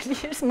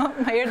momentalisht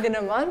më erdhi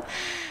në mend.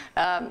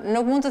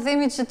 Nuk mund të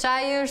themi që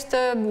çaji është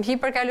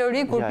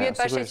hiperkalorik kur pihet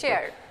pa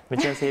sheqer. Me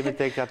qenë se jemi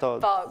tek ato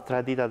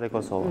traditat e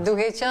Kosovës.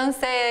 Duke qenë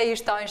se i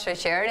shtojnë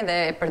sheqerin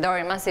dhe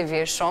përdorin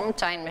masivisht shumë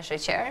çajin me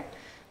sheqer,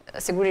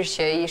 sigurisht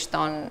që i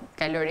shton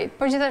kalorit,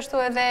 por gjithashtu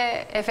edhe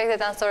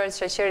efektet anësore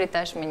të sheqerit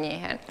tashmë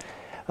njihen.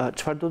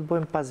 Çfarë duhet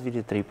bëjmë pas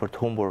vitit të ri për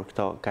të humbur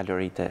këto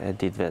kaloritë e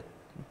ditëve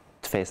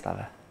të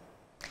festave?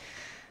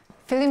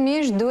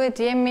 Fillimisht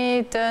duhet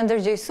jemi të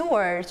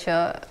ndërgjegjësuar që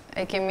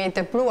e kemi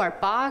tepruar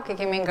pak, e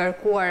kemi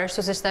ngarkuar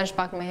ashtu siç thash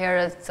pak më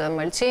herët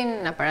mëlçin,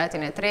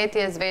 aparatin e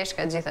tretjes,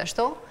 veshkat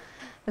gjithashtu.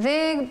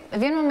 Dhe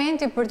vjen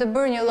momenti për të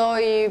bërë një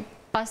lloj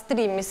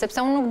pastrimi, sepse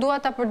unë nuk dua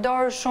ta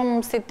përdor shumë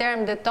si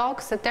term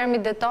detox, se termi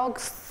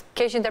detox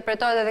keq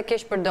interpretohet edhe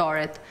keq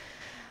përdoret.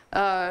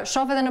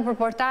 Shoh edhe nëpër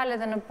portale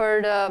dhe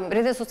nëpër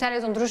rrjetet sociale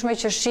të ndryshme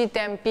që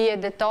shiten pije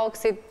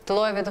detoxit të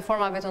llojeve të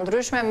formave të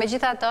ndryshme,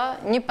 megjithatë,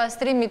 një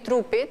pastrim i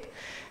trupit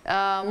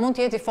mund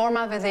të jetë i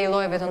formave dhe i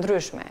llojeve të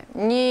ndryshme.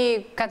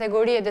 Një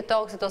kategori e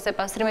detoxit ose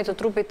pastrimit të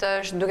trupit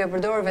është duke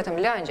përdorur vetëm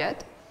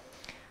lëngjet,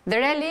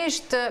 dhe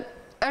realisht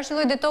është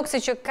lloj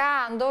detoksi që ka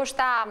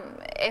ndoshta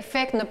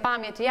efekt në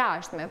pamje të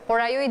jashtme,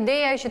 por ajo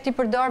ideja që ti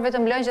përdor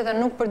vetëm lëngje dhe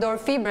nuk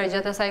përdor fibra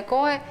gjatë asaj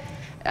kohe,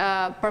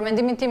 për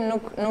mendimin tim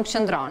nuk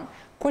qëndron.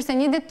 Kurse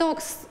një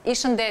detoks i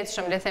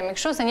shëndetshëm, le themi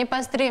kështu, se një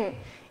pastrim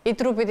i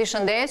trupit i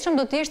shëndetshëm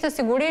do të ishte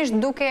sigurisht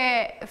duke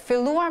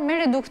filluar me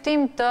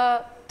reduktim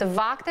të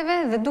vakteve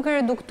dhe duke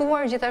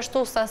reduktuar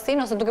gjithashtu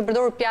sasinë ose duke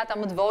përdorur pjata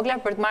më të vogla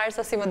për të marrë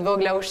sasi më të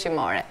vogla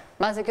ushqimore.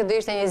 Mbase kjo do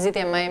ishte një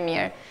zgjidhje më e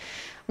mirë.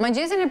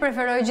 Mëngjesin e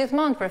preferoj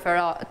gjithmonë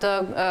të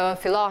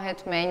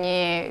fillohet me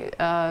një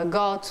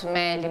gotë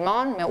me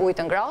limon, me ujë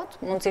të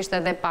ngrohtë, mundësisht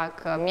edhe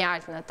pak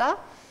mjalt në të.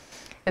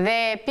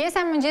 Dhe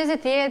pjesa e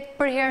mëngjesit jetë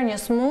për herë një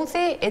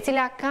smoothie, e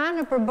cila ka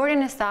në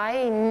përbërjen e saj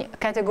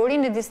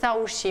kategorinë e disa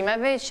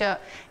ushqimeve që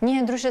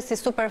njihen ndryshe si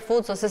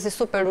superfoods ose si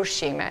super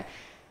ushqime.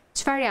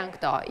 Çfarë janë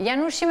këto?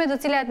 Janë ushqime të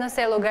cilat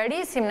nëse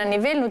llogarisim në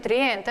nivel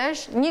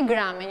nutrientesh, 1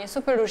 gram e një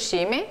super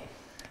ushqimi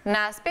në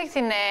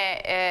aspektin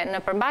në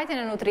përmbajtjen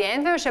e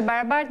nutrientëve është e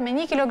barabartë me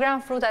 1 kilogram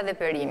fruta dhe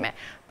perime.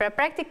 Pra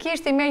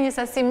praktikisht i merr një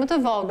sasi më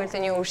të vogël të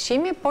një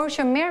ushqimi, por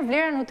që merr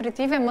vlera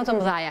nutritive më të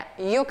mëdha,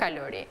 jo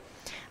kalori.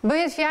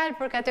 Bëhet fjalë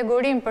për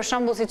kategorinë për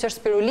shembull siç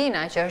është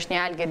spirulina, që është një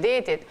algë e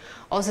detit,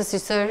 ose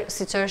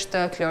siç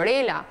është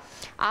klorela,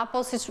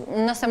 apo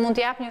nëse mund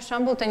të jap një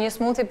shembull të një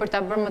smoothie për ta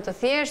bërë më të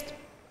thjeshtë,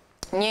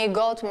 një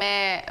gotë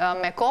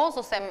me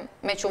kos ose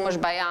me qumësh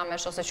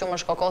bajamesh ose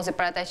qumësh kokosi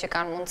për ata që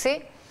kanë mundësi,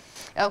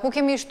 ku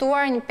kemi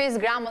shtuar një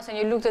 5 gram ose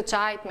një lugë të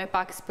çajit me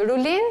pak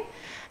spirulin,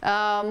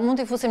 mund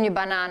t'i fusim një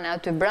banane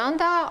aty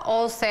brenda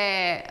ose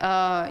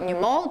një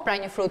mollë, pra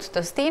një frutë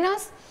të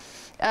stinas.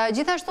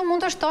 Gjithashtu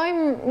mund të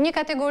shtojmë një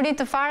kategori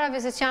të farave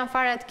si që janë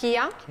farat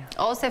kia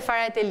ose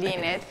farat e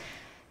linit.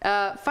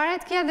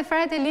 Farat kia dhe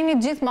farat e linit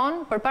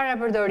gjithmonë përpara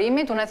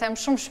përdorimit, unë e them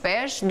shumë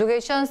shpesh, duke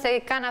qenë se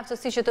kanë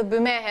aftësi që të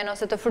bymehen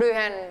ose të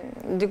fryhen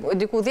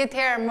diku 10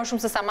 herë më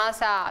shumë se sa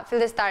masa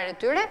fillestare e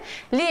tyre,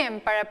 lihem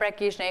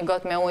paraprakisht në një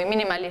gotë me ujë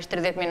minimalisht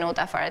 30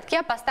 minuta farat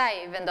kia,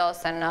 pastaj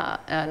vendosen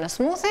në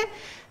smoothie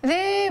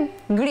dhe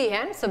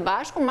grihen së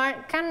bashku,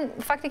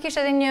 kanë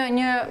faktikisht edhe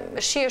një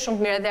shije shumë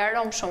të mirë dhe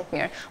aromë shumë të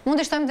mirë. Mund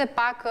të shtojmë dhe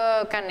pak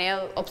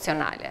kanellë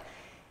opsionale.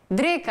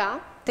 Dreka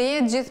të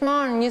jetë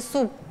gjithmonë një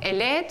supë e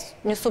lehtë,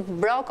 një supë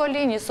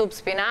brokoli, një supë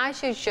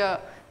spinaqi që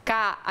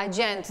ka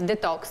agent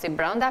detoksi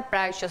brenda,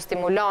 pra që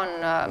stimulon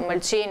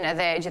mëlçinë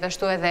dhe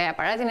gjithashtu edhe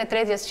aparatin e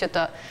tretjes që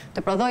të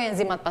prodhojë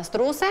enzimat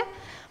pastruese.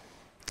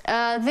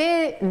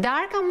 Dhe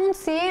darka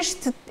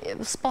mundësisht,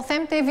 po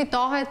them të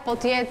evitohet, po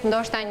të jetë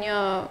ndoshta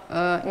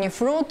një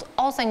frut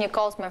ose një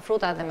kos me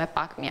fruta dhe me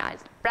pak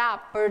mjalt. Pra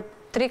për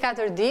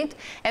 3-4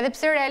 ditë, edhe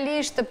pse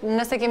realisht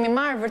nëse kemi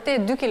marrë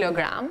vërtet 2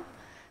 kilogram,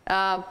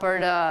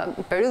 për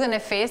periudhën e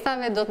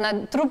festave,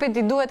 trupit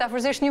i duhet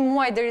afërsisht 1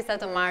 muaj derisa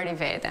të marrë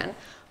veten.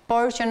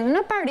 Por që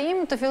në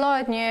parim të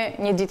fillohet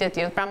një ditë e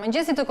tillë. Pra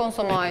mëngjesi të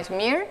konsumohet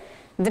mirë,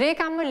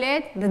 dreka më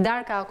lehtë dhe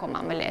darka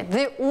akoma më lehtë.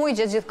 Dhe ujë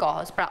gjatë gjithë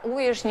kohës. Pra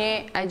uji është një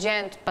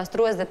agent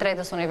pastrues dhe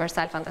tretës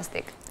universal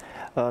fantastik.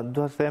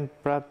 Duhet të them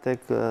prapë tek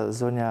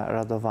zonja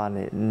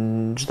Radovani.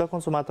 Çdo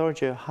konsumator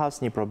që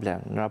has një problem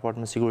në raport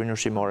me sigurinë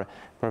ushqimore,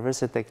 përveç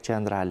se tek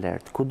qendra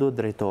alert, ku duhet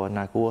drejtohet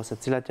në ku ose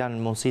cilat janë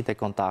mundësitë e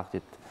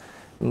kontaktit?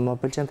 Më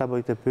pëlqen ta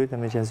bëj këtë pyetje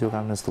me qenë se ju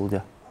kam në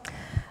studio.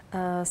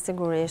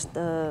 Sigurisht,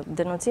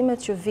 denocimet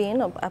që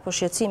vinë apo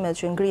shqetësimet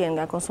që ngrihen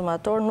nga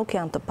konsumator nuk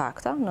janë të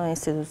pakta në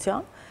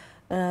institucion.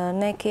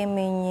 Ne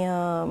kemi një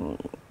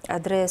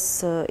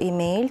adresë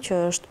email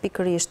që është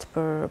pikërisht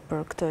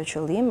për këtë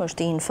qëllim,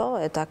 është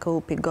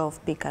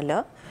info@aku.gov.al.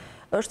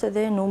 Është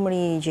edhe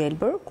numri i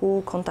gjelbër ku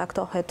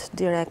kontaktohet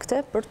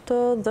direkte për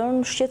të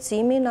dhënë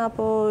shqetësimin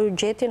apo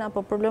gjetjen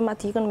apo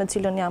problematikën me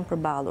cilën janë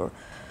përballur.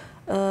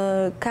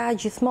 Ka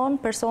gjithmonë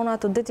persona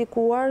të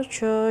dedikuar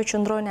që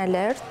qëndrojnë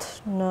alert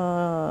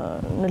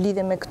në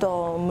lidhje me këto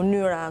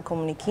mënyra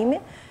komunikimi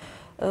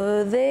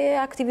dhe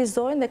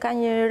aktivizojnë dhe ka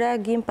një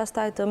reagim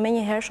pastaj të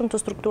menjëhershëm të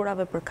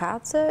strukturave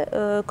përkatëse,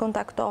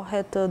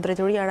 kontaktohet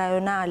drejtoria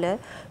rajonale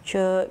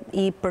që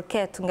i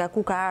përket nga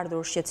ku ka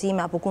ardhur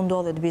shqetësime apo ku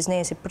ndodhet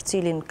biznesi për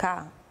cilin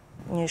ka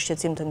një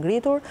shqetësim të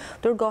ngritur,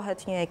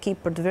 dërgohet një ekip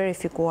për të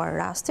verifikuar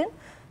rastin,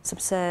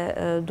 sepse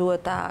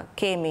duhet ta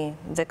kemi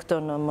dhe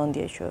këtë në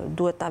mendje që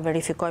duhet ta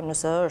verifikojmë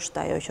nëse është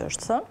ajo që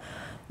është thënë,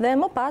 dhe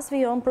më pas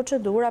vijon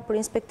procedura për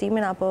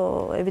inspektimin apo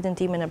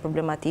evidentimin e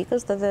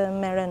problematikës dhe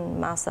merren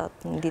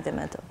masat në lidhje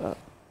me të.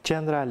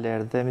 Qendra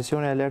alert dhe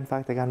emisioni alert në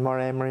fakt e kanë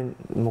marrë emrin,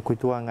 më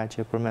kujtua nga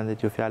që përmendet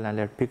ju fjalën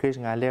alert,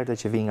 pikërisht nga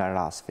alertët që vijnë nga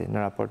rasfi në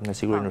raport me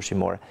sigurinë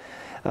ushqimore.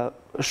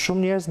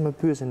 Shumë njerëz më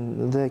pyesin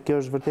dhe kjo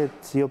është vërtet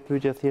jo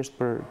pyetje thjesht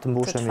për të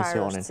mbushur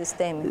emisionin.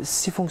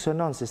 Si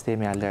funksionon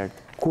sistemi alert?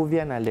 Ku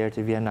vjen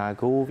alerti? Vjen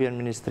AKU, vjen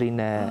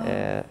Ministrinë e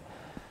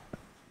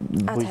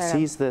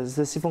Bujqësisë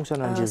dhe si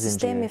funksionon gjithë zinxhiri?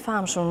 Sistemi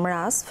famshëm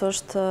RASF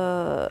është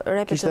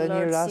Rapid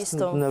Alert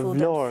System Food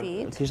and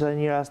Feed. Kishte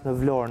një rast në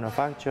Vlorë, në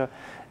fakt që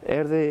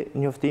erdhi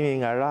njoftimi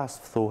nga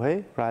RASF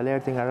thuhej, pra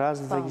alerti nga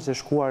RASF dhe kishte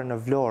shkuar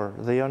në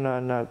Vlorë dhe jo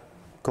në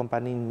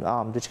kompaninë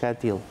AM, diçka e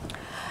tillë.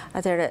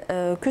 Atëherë,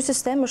 ky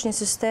sistem është një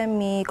sistem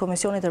i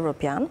Komisionit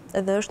Evropian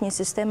dhe është një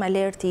sistem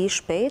alerti i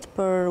shpejt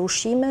për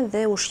ushqime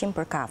dhe ushqim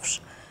për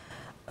kafshë.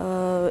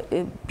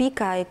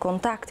 pika e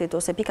kontaktit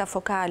ose pika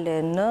fokale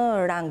në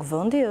rang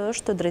vendi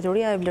është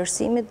Drejtoria e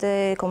Vlerësimit dhe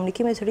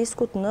Komunikimit të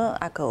Riskut në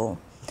AKU.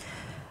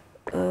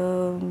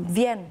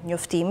 Vjen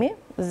njoftimi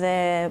dhe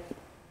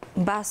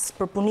mbas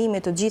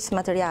përpunimit të gjithë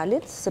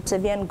materialit, sepse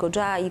vjen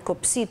goxha i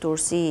kopsitur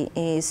si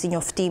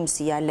njoftim,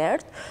 si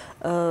alert,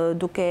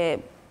 duke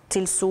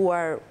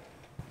cilësuar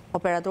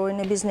operatorin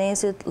e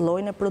biznesit,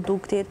 llojin e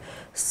produktit,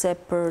 se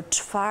për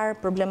çfarë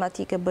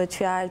problematike bëhet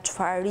fjalë,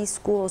 çfarë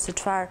risku ose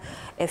çfarë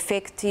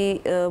efekti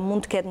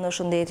mund të ketë në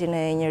shëndetin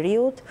e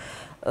njeriut.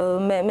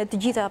 Me të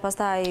gjitha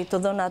pastaj të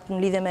dhënat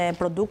në lidhje me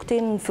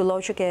produktin,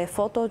 filloj që ke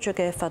foto, që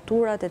ke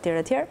faturat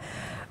etj.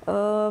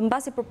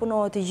 Mbasi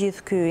përpunohet i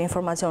gjithë ky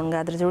informacion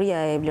nga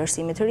Drejtoria e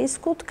Vlerësimit të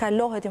Riskut,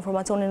 kalohet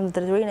informacioni në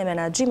Drejtorinë e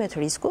Menaxhimit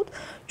të Riskut,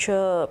 që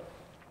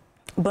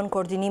bën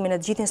koordinimin e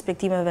të gjithë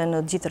inspektimeve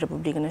në gjithë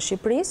Republikën e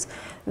Shqipërisë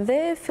dhe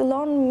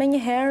fillon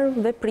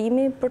menjëherë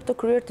veprimi për të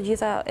kryer të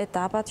gjitha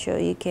etapat që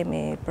i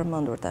kemi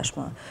përmendur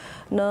tashmë.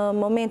 Në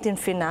momentin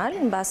final,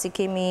 mbasi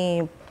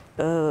kemi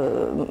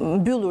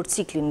mbyllur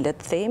ciklin, le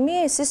të themi,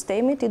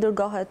 sistemit i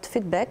dërgohet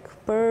feedback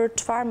për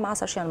çfarë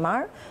masash janë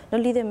marrë në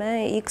lidhje me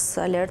X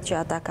alert që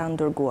ata kanë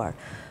dërguar.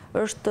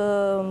 Është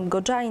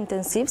goxha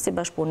intensiv si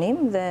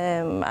bashkëpunim dhe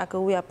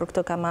AKU-ja për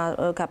këtë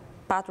ka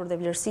patur dhe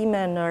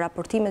vlerësime në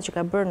raportimet që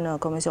ka bërë në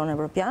Komisionin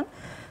Evropian,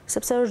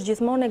 sepse është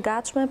gjithmonë e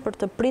gatshme për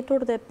të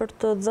pritur dhe për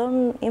të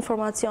dhënë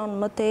informacion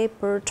më tej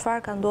për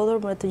çfarë ka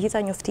ndodhur me të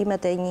gjitha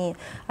njoftimet e një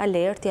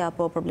alerti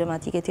apo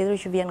problematike tjetër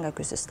që vjen nga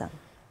ky sistem.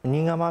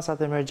 Një nga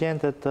masat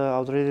emergjente të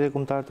Autoritetit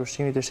Kombëtar të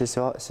Ushqimit është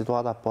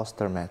situata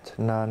post-tërmet.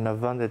 Në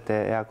vendet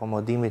e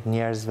akomodimit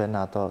njerëzve në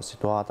ato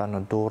situata,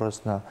 në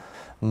Durrës, në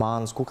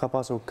Mans, ku ka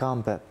pasur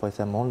kampe, po i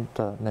them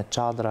unë, në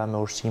çadra me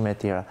ushqime e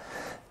tjera.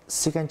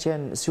 Si kanë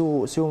qenë,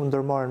 si u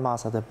ndërmorën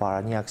masat e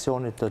para, një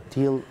aksionit të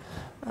tillë,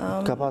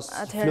 ka pas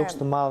fluks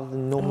të madh,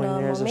 numri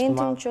njerëzish të madh. Në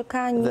momentin që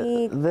ka një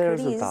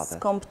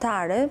krizë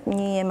kombëtare,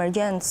 një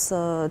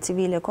emergjencë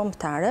civile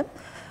kombëtare,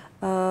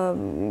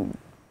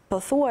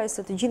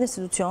 pothuajse të gjithë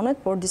institucionet,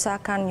 por disa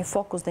kanë një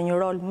fokus dhe një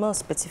rol më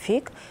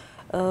specifik,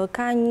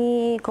 ka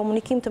një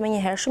komunikim të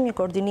menjëhershëm, një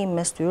koordinim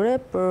mes tyre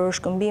për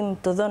shkëmbim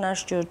të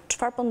dhënash që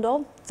çfarë po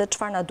ndodh dhe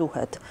çfarë na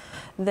duhet.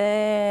 Dhe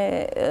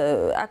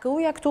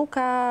AKU-ja këtu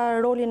ka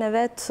rolin e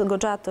vet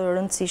goxha të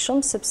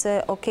rëndësishëm, sepse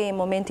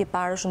momenti i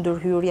parë është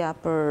ndërhyrja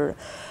për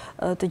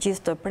të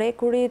gjithë të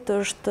prekurit,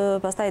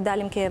 është pastaj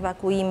dalim ke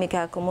evakuimi,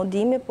 ke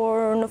akomodimi,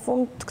 por në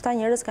fund këta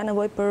njerëz kanë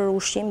nevojë për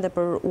ushqim dhe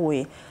për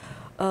ujë.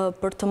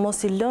 Për të mos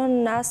i lënë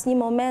në asnjë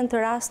moment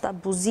rast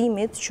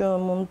abuzimit që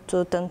mund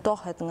të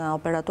tentohet nga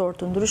operatorë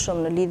të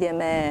ndryshëm në lidhje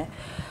me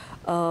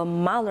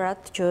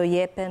mallrat që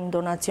jepen,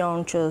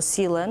 donacion që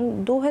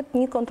sillen, duhet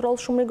një kontroll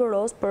shumë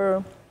rigoroz për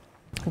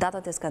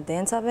datat e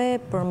skadencave,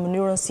 për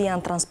mënyrën si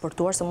janë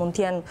transportuar, se mund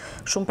të jenë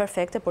shumë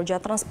perfekte, por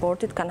gjatë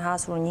transportit kanë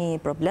hasur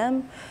një problem,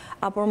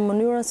 apo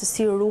mënyrën se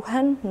si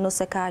ruhen,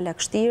 nëse ka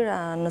lagështirë,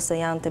 nëse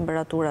janë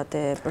temperaturat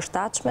e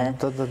përshtatshme.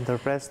 Do të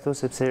ndërpres këtu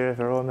sepse i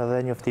referohem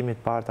edhe njoftimit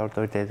parë të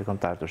Autoritetit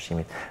Kombëtar të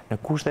Ushqimit. Në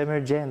kushte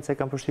emergjencë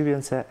kam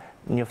përshtypjen se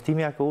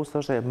njoftimi i AKU-s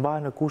thoshte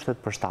mbahet në kushte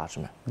të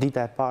përshtatshme.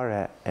 Dita e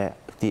parë e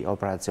këtij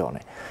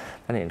operacioni.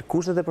 Tani,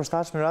 kushtet e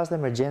përshtatshme në rast të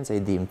emergjencë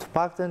i dim, të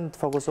paktën të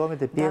fokusohemi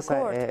te pjesa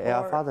e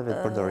afateve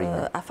të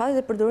përdorimit.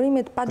 Afatet e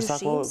përdorimit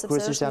padyshim,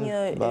 sepse është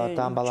një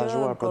të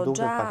amballazhuar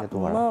produktet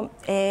paketuara.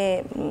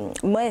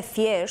 Më e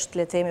thjeshtë,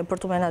 le të themi,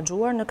 për të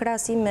menaxhuar në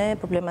krahasim me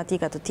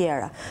problematika të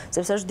tjera,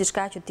 sepse është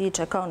diçka që ti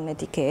çekon në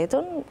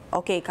etiketën,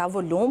 ka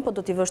volum, po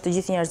do t'i vësh të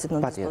gjithë njerëzit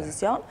në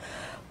dispozicion.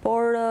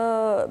 Por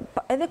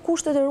edhe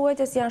kushtet e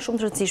ruajtjes janë shumë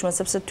të rëndësishme,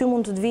 sepse ty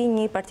mund të të vijë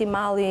një parti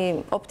malli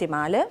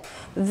optimale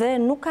dhe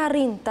nuk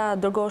arrin ta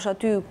dërgosh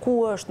aty ku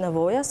është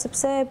nevoja,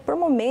 sepse për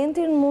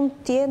momentin mund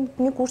të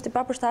jetë një kusht i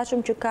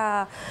papërshtatshëm që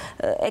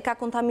e ka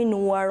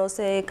kontaminuar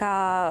ose e ka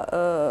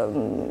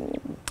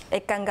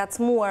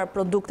ngacmuar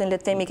produktin,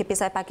 le të themi, ke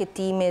pjesa e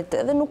paketimit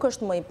dhe nuk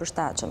është më i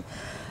përshtatshëm.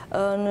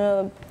 Në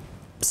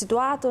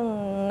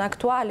situatën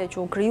aktuale që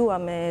u krijua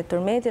me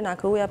tërmetin,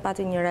 AKU-ja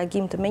pati një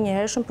reagim të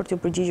menjëhershëm për t'u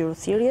përgjigjur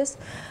thirrjes.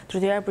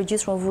 Drejtoria e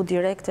Përgjithshme u vu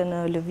direkte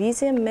në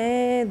lëvizje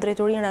me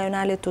Drejtorinë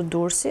Rajonale të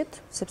Durrësit,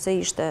 sepse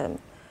ishte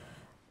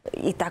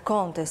i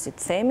takonte, si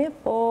të themi,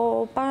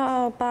 po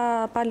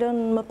pa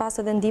lënë më pas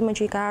edhe ndihmën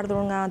që i ka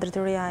ardhur nga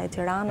Drejtoria e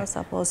Tiranës,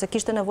 apo se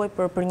kishte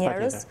nevojë për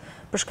njerëz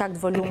për shkak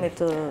të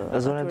volumit të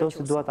Zonë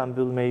Dosi dua ta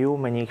mbyll me ju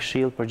me një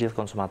këshill për gjithë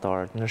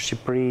konsumatorët në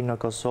Shqipëri, në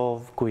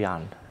Kosovë, ku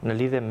janë,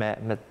 në lidhje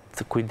me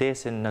të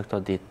kujdesin në këto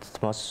ditë,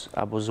 të mos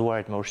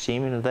abuzuarit me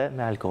ushqimin dhe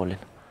me alkoolin.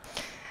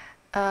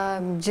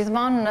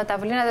 Gjithmonë në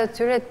tavolinat e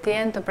tyre të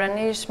jenë të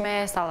pranishme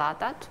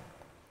sallatat.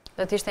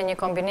 Do të ishte një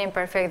kombinim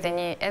perfekt dhe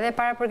një edhe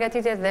para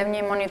përgatitjes dhe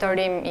një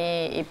monitorim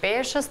i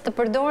peshës, të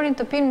përdorin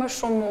të pinë më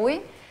shumë ujë,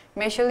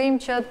 me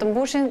qëllim që të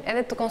mbushin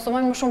edhe të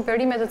konsumojnë më shumë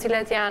perime të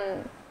cilat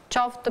janë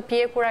qoftë të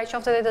pjekura,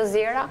 qoftë edhe të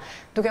zjera,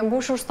 duke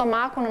mbushur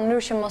stomakun në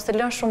mënyrë që mos të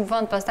lënë shumë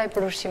vend pastaj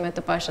për ushqime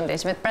të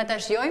pashëndetshme. Pra ta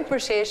shijojnë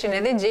për sheshin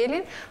edhe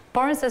gjelin,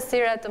 por në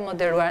sasira të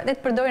moderuara dhe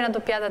të përdorin ato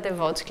pjatat e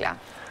voçkla.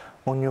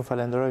 Unë ju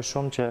falenderoj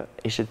shumë që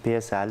ishit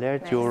pjesë e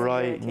Alert, ju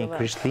uroj një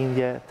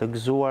Krishtlindje të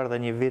gëzuar dhe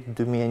një vit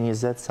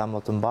 2020 sa më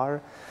të mbarë,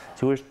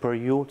 sigurisht për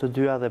ju të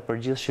dyja dhe për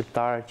gjithë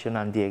shqiptarët që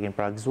na ndjekin,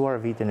 pra gëzuar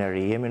vitin e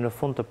ri. Jemi në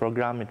fund të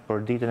programit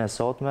për ditën e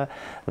sotme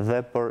dhe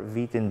për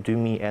vitin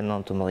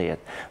 2019.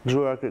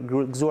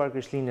 Gëzuar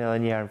Krishtlindjen edhe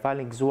një herë,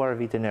 falni, gëzuar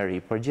vitin e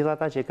ri. Për gjithë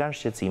ata që kanë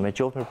shqetësime,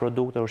 qoftë me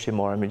produkte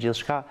ushqimore, me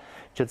gjithçka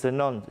që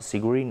cënon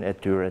sigurinë e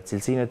tyre,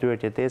 cilësinë e tyre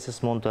të jetesës,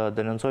 mund të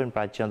denoncojnë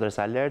pra qendrës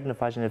Alert në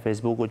faqen e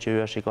Facebookut që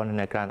ju e shikoni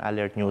në ekran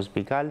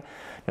alertnews.al,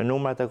 në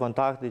numrat e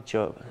kontaktit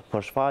që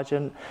po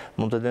shfaqen,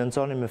 mund të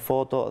denonconi me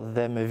foto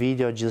dhe me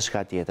video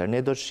gjithçka tjetër.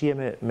 Ne do të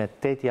shihemi me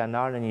 8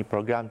 janar në një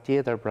program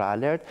tjetër për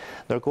Alert,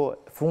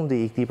 ndërkohë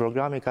fundi i këtij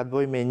programi ka të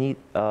bëjë me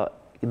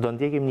do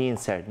ndjekim një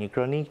insert, një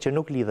kronik që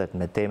nuk lidhet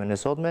me temën e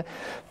sotme,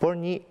 por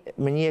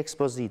me një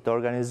ekspozit të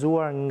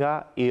organizuar nga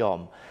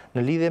IOM,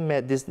 në lidhje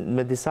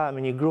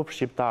me një grup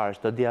shqiptarësh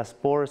të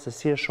diasporës se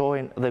si e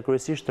shohin dhe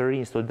kryesisht të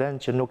rinj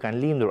studentë që nuk kanë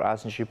lindur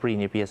as në Shqipëri,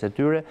 një pjesë e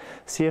tyre,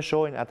 si e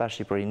shohin ata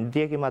Shqipërinë.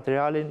 Ndjekim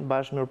materialin,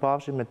 bashkë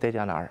mirupafshim me 8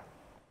 janar.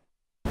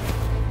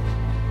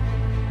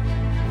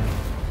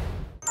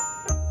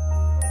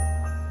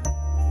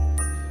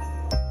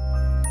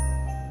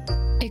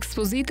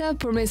 Ekspozita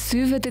përmes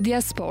syve të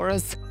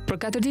diasporës. Për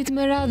 4 ditë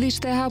me radhë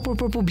ishte e hapur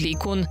për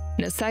publikun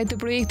në sajt të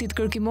projektit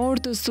kërkimor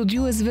të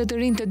studiuesve të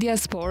rinj të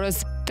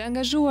diasporës të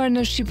angazhuar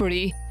në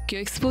Shqipëri.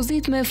 Kjo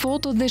ekspozit me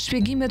foto dhe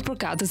shpjegimet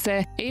përkatëse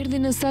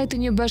erdhi në sajt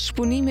të një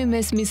bashkëpunimi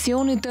mes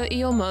misionit të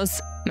IOM-s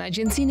me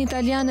Agjencinë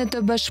Italiane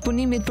të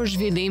Bashkëpunimit për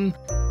Zhvillim.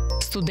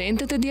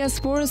 Studentët e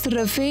diasporës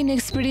rrëfejnë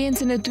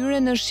eksperiencën e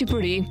tyre në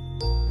Shqipëri.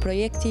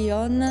 Projekti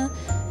jonë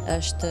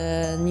është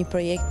një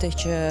projekt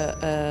që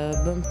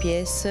bën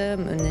pjesë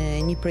në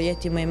një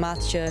projekt më i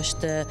madh që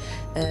është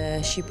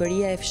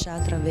Shqipëria e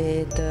fshatrave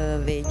të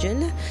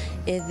vegjël,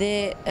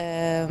 edhe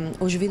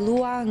u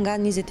zhvillua nga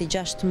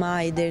 26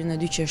 maj deri në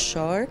 2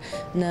 qershor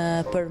në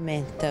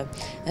Përmet.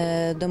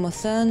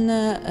 Domethënë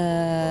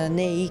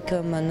ne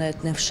ikëm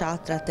në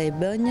fshatrat e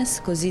Bënjës,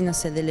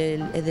 Kozinës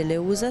edhe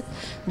Leuzat,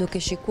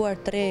 duke shikuar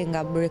 3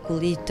 nga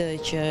mrekullitë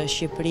që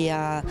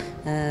Shqipëria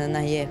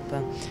na jep.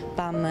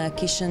 Pam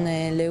kishën e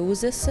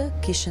Leuzës,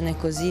 kishën e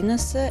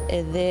Kozinës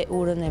edhe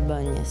urën e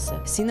Bënjës.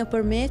 Si në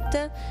Përmet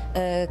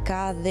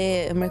ka dhe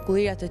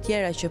mrekullira të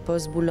tjera që po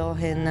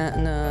zbulohen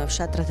në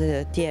fshatrat e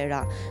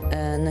tjera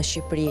në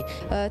Shqipëri.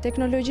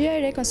 Teknologjia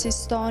e re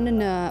konsiston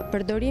në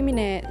përdorimin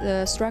e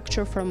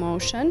structure for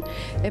motion,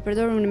 e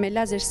përdorur me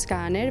laser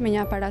scanner, me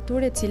një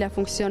aparaturë e cila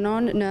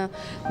funksionon në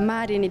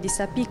marrjen e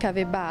disa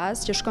pikave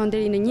bazë që shkon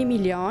deri në 1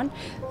 milion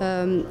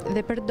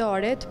dhe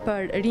përdoret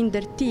për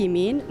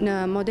rindërtimin në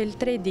model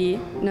 3D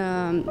në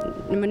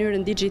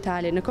mënyrën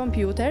digjitale në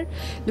kompjuter,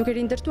 duke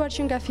rindërtuar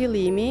që nga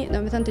fillimi,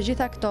 domethënë të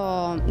gjitha këto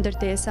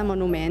ndërtesa,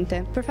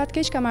 monumente. Për fat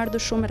keq kam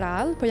ardhur shumë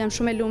rrallë, po jam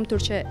shumë e lumtur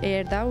që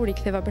erdha, u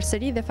riktheva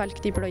përsëri dhe fal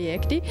këtij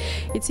projekti,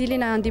 i cili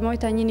na ndihmoi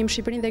ta njinim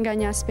Shqipërinë dhe nga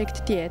një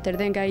aspekt tjetër,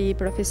 dhe nga i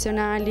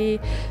profesionali,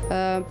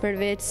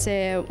 përveç se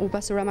u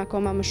pasuram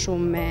akoma më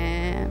shumë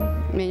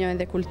me njohjen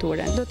dhe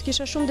kulturën. Do të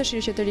kisha shumë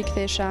dëshirë që të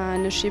rikthesha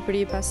në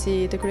Shqipëri pasi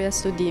të kryeja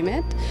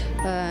studimet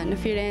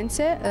në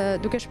Firenze,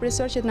 duke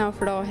shpresuar që të na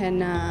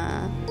ofrohen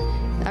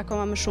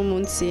akoma më shumë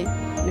mundësi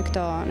në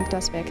këto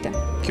aspekte.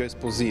 Kjo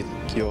ekspozit,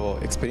 kjo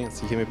eksperiencë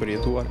që kemi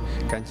përjetuar,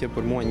 kanë qenë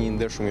për mua një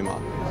nder shumë i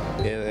madh.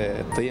 Edhe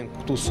të jem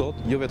këtu sot,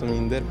 jo vetëm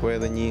një nder, por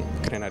edhe një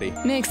krenari.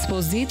 Në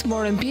ekspozit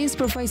morën pjesë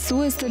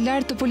përfaqësues të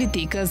lartë të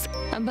politikës,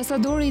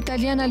 ambasadori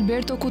italian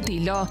Alberto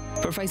Cutillo,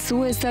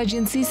 përfaqësues të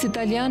Agjencisë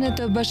Italiane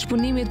të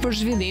Bashkëpunimit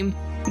për Zhvillim,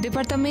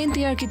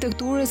 Departamenti i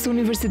Arkitekturës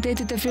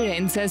Universitetit të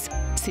Firenzes,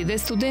 si dhe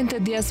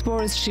studentët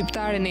diasporës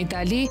shqiptare në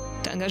Itali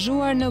të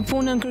angazhuar në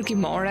punën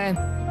kërkimore.